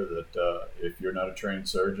remember that if you're not a trained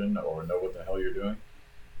surgeon or know what the hell you're doing,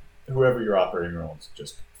 whoever you're operating on is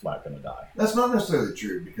just flat going to die. That's not necessarily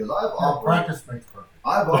true because practice makes perfect.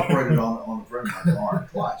 I've operated on a friend of mine's arm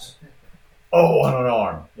twice. Oh, on an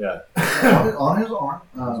arm, yeah. on his arm.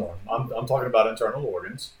 I'm talking about internal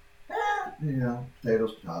organs.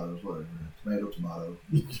 Potatoes, whatever. Tomato.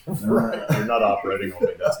 Right. You're not operating on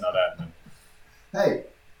me. That's not happening. Hey,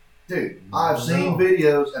 dude, I've seen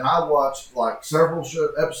videos and I watched like several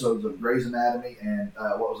episodes of Grey's Anatomy and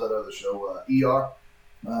what was that other show? ER.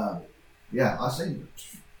 Yeah, I've seen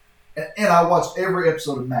it. And I watched every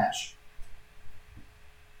episode of MASH.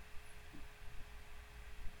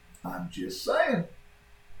 I'm just saying.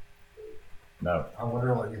 No. I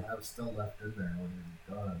wonder what you have still left in there when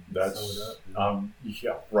you're done. That's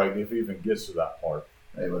yeah, right. If it even gets to that part.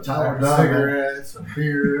 Hey, by the time we're done, cigarettes, some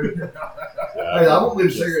beer. Hey, I won't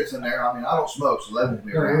leave cigarettes in there. I mean, I don't smoke, so that won't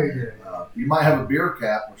be around. You might have a beer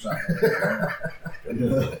cap or something.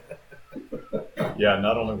 Yeah,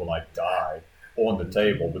 not only will I die on the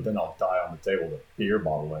table, but then I'll die on the table with a beer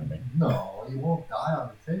bottle in me. No, you won't die on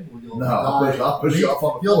the table. I'll push you off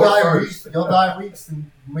on the floor first. You'll die weeks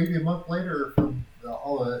and maybe a month later from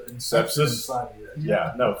all the sepsis inside of you.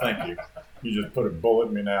 Yeah, no, thank you. You just put a bullet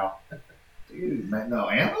in me now. Dude, man, no,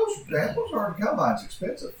 ammo's hard to come by. It's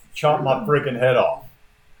expensive. Chop my freaking head off.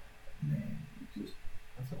 Man,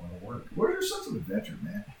 that's a lot of work. Where's your sense of adventure,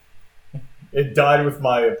 man? It died with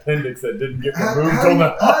my appendix that didn't get removed on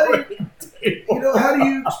the operating table. How do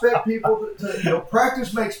you expect people to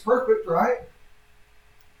practice makes perfect, right?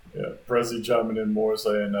 Yeah, Pressy chiming in more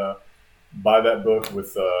saying, buy that book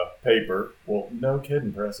with paper. Well, no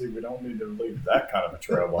kidding, Pressy. We don't need to leave that kind of a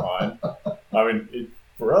trail behind. I mean,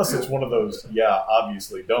 for us, it's one of those,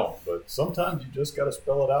 obviously don't. But sometimes you just got to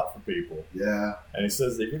spell it out for people. Yeah. And he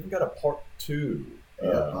says they've even got a part 2. Yeah,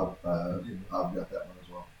 I've got that one as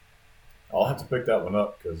well. I'll have to pick that one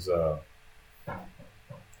up because, I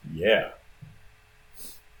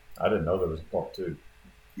didn't know there was a part 2.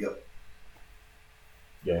 Yep.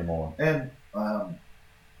 Game on. And,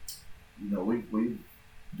 we've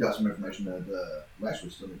got some information that we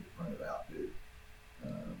actually still need to print it out, dude.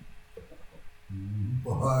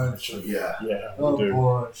 Bunch. Yeah. Yeah, A we do.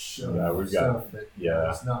 bunch of we've got stuff that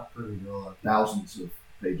it's not pretty good. Thousands of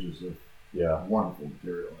pages of wonderful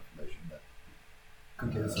material information that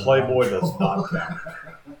Playboy does not count.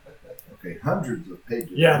 Okay, hundreds of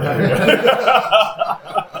pages. Yeah, there you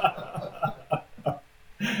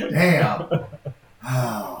go. Damn.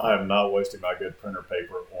 I am not wasting my good printer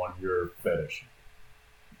paper on your fetish.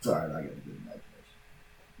 It's all right. I got a good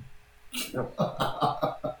imagination.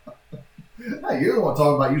 Hey, you're the one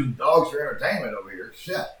talking about using dogs for entertainment over here.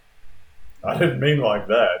 Shit. I didn't mean like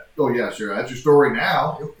that. Oh, yeah, sure. That's your story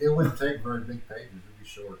now. It wouldn't take very big pages. It'd be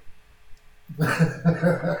short.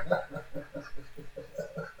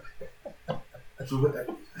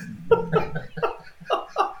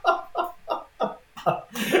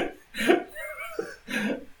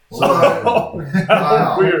 So,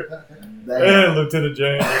 How weird. Damn. And Lieutenant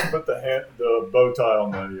James, let's put the bow tie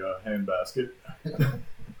on the hand basket.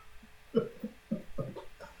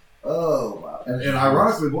 Oh, wow. And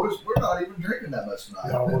ironically, boys, we're not even drinking that much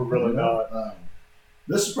tonight. No, we're really not.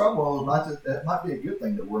 This is probably one of those nights that might be a good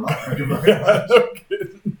thing that we're not drinking very Yeah, much. no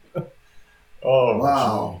kidding. Oh,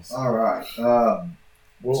 Wow. geez. All right.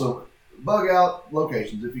 Well, So bug out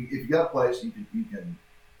locations. If you got a place, you can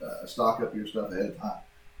stock up your stuff ahead of time.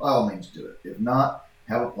 By all means, do it. If not,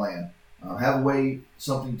 have a plan. Have a way,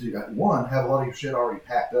 something to have a lot of your shit already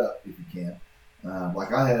packed up if you can.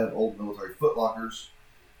 Like I have old military foot lockers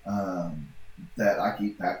that I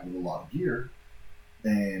keep packed with a lot of gear,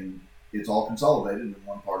 and it's all consolidated in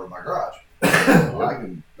one part of my garage.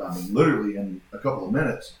 Literally in a couple of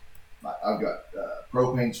minutes, I've got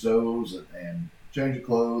propane stoves and change of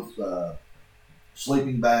clothes,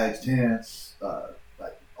 sleeping bags, tents,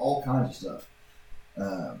 like all kinds of stuff.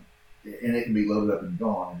 And it can be loaded up and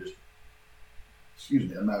gone in just,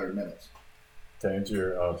 a matter of minutes. to answer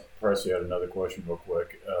your, Percy had another question real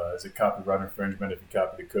quick. Is it copyright infringement if you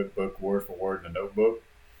copy the cookbook word for word in a notebook?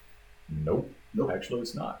 Nope. Actually,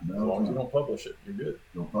 it's not. No, as long as you don't publish it, you're good.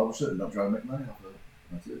 Don't publish it and don't try to make money off of it.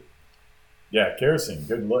 That's it. Yeah, kerosene.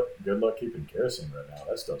 Good luck keeping kerosene right now.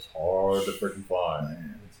 That stuff's hard to freaking find.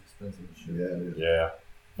 Man, It's expensive as shit. yeah, it is. Yeah.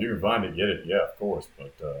 If you can find it, get it. Yeah, of course.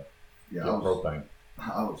 But Yeah, get propane.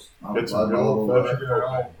 I was Get some glad good all over old-fashioned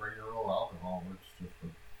that. Regular old alcohol. It's just for,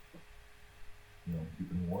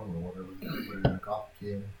 keeping warm or whatever. You put it in a coffee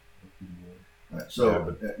can. Keep it warm. Right, Yeah, so,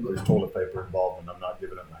 but there's toilet paper involved, and I'm not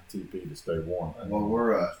giving up my TP to stay warm. well,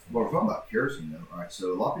 we're talking about kerosene though. All right,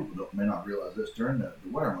 so a lot of people may not realize this during the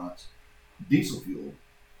winter months, diesel fuel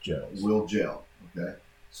Gels. will gel. Okay,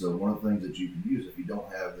 so one of the things that you can use if you don't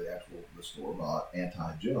have the store bought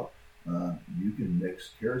anti-gel, you can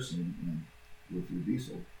mix kerosene in with your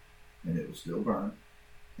diesel, and it will still burn,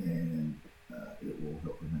 and it will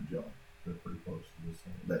help prevent gelling. They're pretty close to this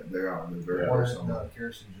thing. They're very Or close.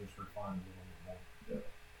 kerosene just refined a little bit more.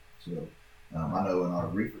 So I know in our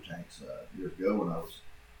reefer tanks years ago when I was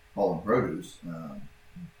hauling produce,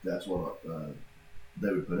 that's what they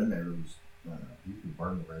would put in there. Was You can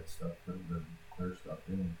burn the red stuff, put the clear stuff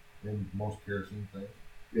in most kerosene things.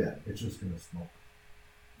 Yeah, It's just going to smoke.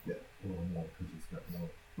 Yeah. A little more because it's got more.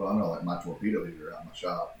 well, I know like my torpedo heater out in my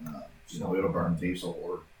shop, it'll burn diesel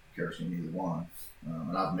or kerosene, either one.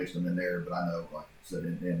 And I've mixed them in there, but I know, like I said,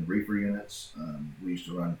 in reefer units, we used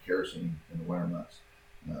to run kerosene in the winter months,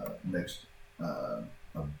 mixed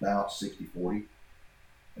about 60-40,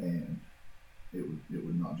 and it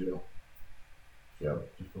would not gel.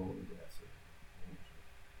 Yep. Just go over the gas.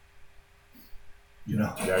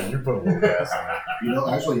 Yeah, you put a little gas in it.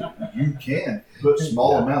 Actually, you can put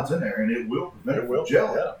small amounts in there, and it will prevent it from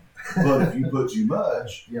gelling. Yeah. But if you put too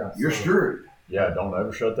much, you're screwed. Yeah, don't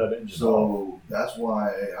ever shut that engine off. So that's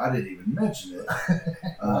why I didn't even mention it.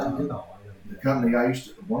 The company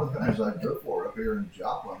one of the companies I drove for up here in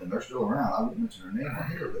Joplin, and they're still around. I won't mention their name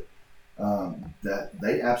on here, but that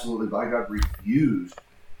they absolutely, by God, refused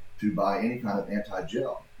to buy any kind of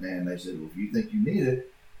anti-gel. And they said, well, if you think you need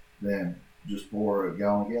it, then just pour a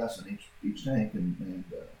gallon of gas in each tank and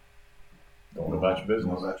Go on about your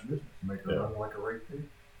business. Make it run like a rate pig.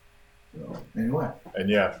 So anyway, And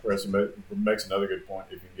yeah, Preston makes another good point.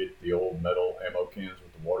 If you can get the old metal ammo cans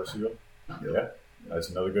with the water seal, yeah, that's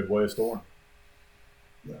another good way of storing.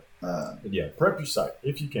 But yeah, prep your site.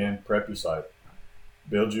 If you can, prep your site.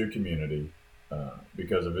 Build your community.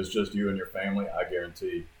 Because if it's just you and your family, I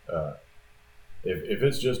guarantee if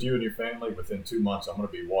it's just you and your family, within 2 months, I'm going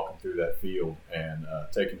to be walking through that field and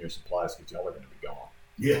taking your supplies because y'all are going to be gone.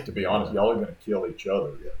 Yeah. To be honest, y'all are going to kill each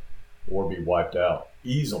other or be wiped out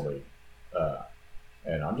easily.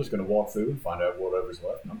 And I'm just going to walk through and find out whatever's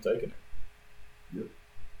left, and I'm taking it. Yep.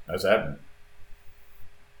 That's happening.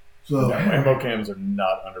 So Ammo cams are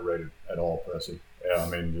not underrated at all, Pressy. Yeah, I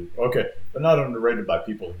mean, okay, they're not underrated by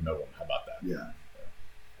people who know them. How about that? Yeah.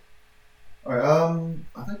 All right.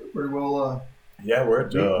 I think we're pretty well. Yeah, we're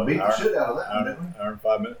at Beat the shit out of that, hour didn't we? and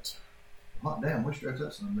 5 minutes. Hot damn, we stretched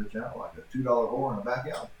that son of a bitch out like a $2 whore in a back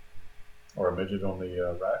alley. Or a midget on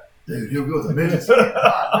the rack. Dude, he'll go with the midgets. God,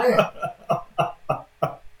 man.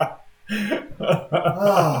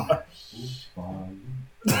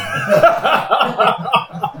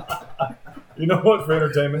 You know what? For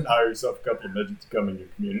entertainment, hire yourself a couple of midgets to come in your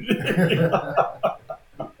community.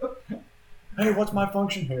 Hey, what's my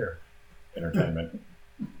function here? Entertainment.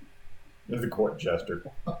 You're the court jester.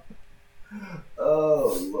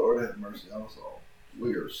 Oh, Lord have mercy on us all.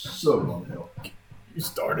 We are so going to hell. You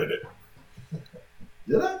started it.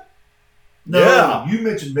 Did I? No, Yeah. You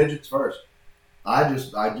mentioned midgets first. I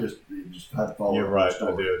just had to follow. You're right. The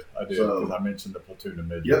story. I did because I mentioned the platoon of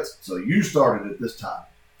midgets. Yep. So you started it this time.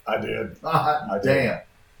 I did. I did. Damn.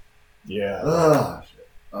 Yeah. Oh, shit.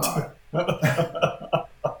 All right.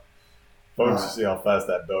 Folks, you see how fast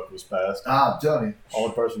that duck was passed? I'm telling you.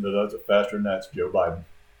 Only person that does it faster than that's Joe Biden.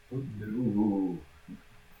 Ooh.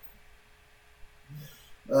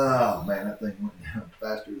 Oh, man, that thing went down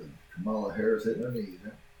faster than Kamala Harris hitting her knees.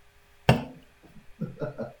 Huh?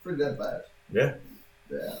 Pretty damn fast. Yeah.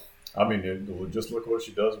 Yeah. I mean, just look what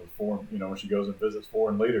she does with foreign, when she goes and visits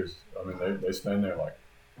foreign leaders. I mean, they stand there like,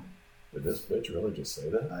 did this bitch really just say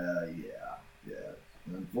that? Yeah.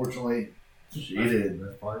 Unfortunately, she did.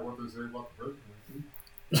 That's probably what they say about the president.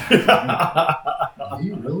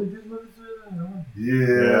 He really did let us say that?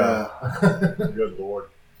 Yeah. Good Lord.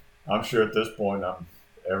 I'm sure at this point,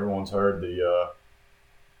 everyone's heard the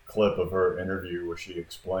clip of her interview where she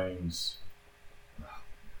explains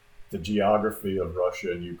the geography of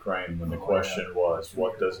Russia and Ukraine when the question was,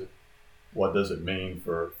 what does it mean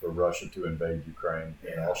for Russia to invade Ukraine?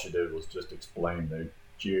 And all she did was just explain the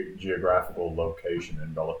geographical location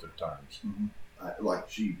in relative terms. Mm-hmm. Like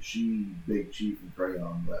she big chief and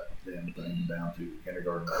crayon that damn thing down to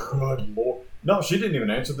kindergarten. Good Lord. No, she didn't even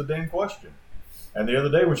answer the damn question. And the other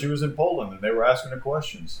day when she was in Poland and they were asking her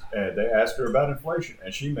questions, and they asked her about inflation,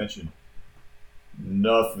 and she mentioned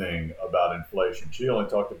nothing about inflation. She only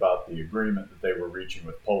talked about the agreement that they were reaching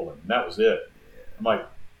with Poland, and that was it. Yeah. I'm like,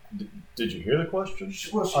 did you hear the question?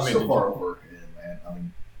 She's so far over her head, man. I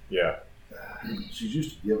mean, yeah. She's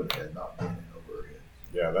used to giving a head, not being in over her head.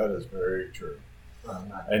 Yeah, that is very true.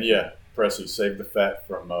 And yeah, Pressy, save the fat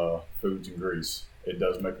from foods and grease. It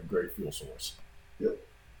does make a great fuel source. Yep.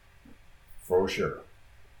 For sure.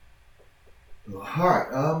 All right.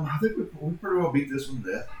 I think we pretty well beat this one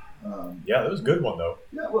to death. Yeah, that was a good one, though.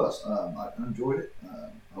 Yeah, it was. I enjoyed it.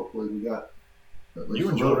 Hopefully we got at least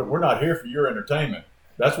You enjoyed it. We're not here for your entertainment.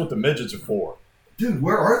 That's what the midgets are for. Dude,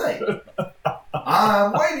 where are they?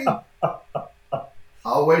 I'm waiting.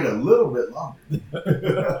 I'll wait a little bit longer.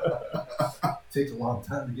 Takes a long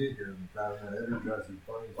time to get here. That energizes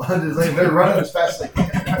funny. I just think they're running as fast as they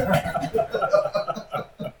can.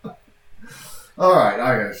 All right,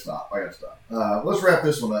 I gotta stop. Let's wrap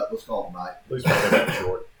this one up. Let's call it a night. Please make it that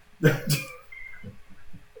short.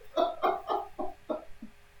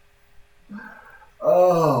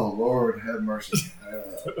 Oh, Lord, have mercy.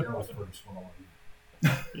 That was pretty small.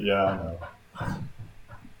 Yeah, I know.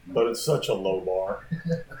 But it's such a low bar.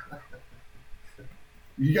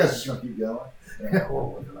 You guys just gonna keep going? Yeah, we're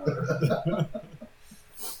working on it.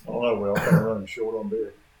 Oh, no, we're all kind of running short on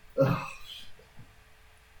beer.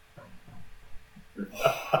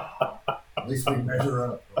 At least we measure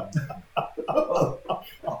up.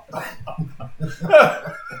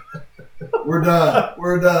 We're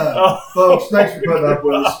done. Folks, thanks for putting up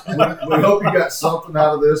with us. We hope you got something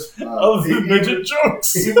out of this. Of the midget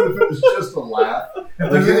jokes. Even if it was just a laugh.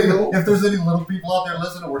 If there's any little people out there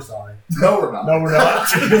listening, we're sorry. No, we're not. No, we're not.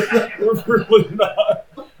 We're really not.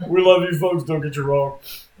 We love you folks, don't get you wrong.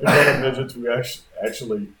 If we're midgets, we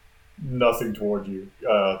actually nothing toward you.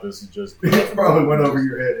 This is just... It probably went over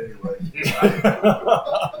your head anyway.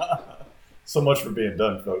 So much for being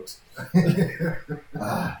done, folks.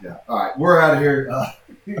 Yeah. All right, we're out of here.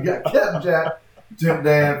 You got Captain Jack, Tim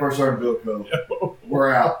Dan, First Sergeant Bill Cole. We're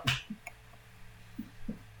out.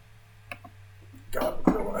 God,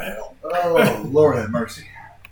 we're going to hell. Oh, Lord have mercy.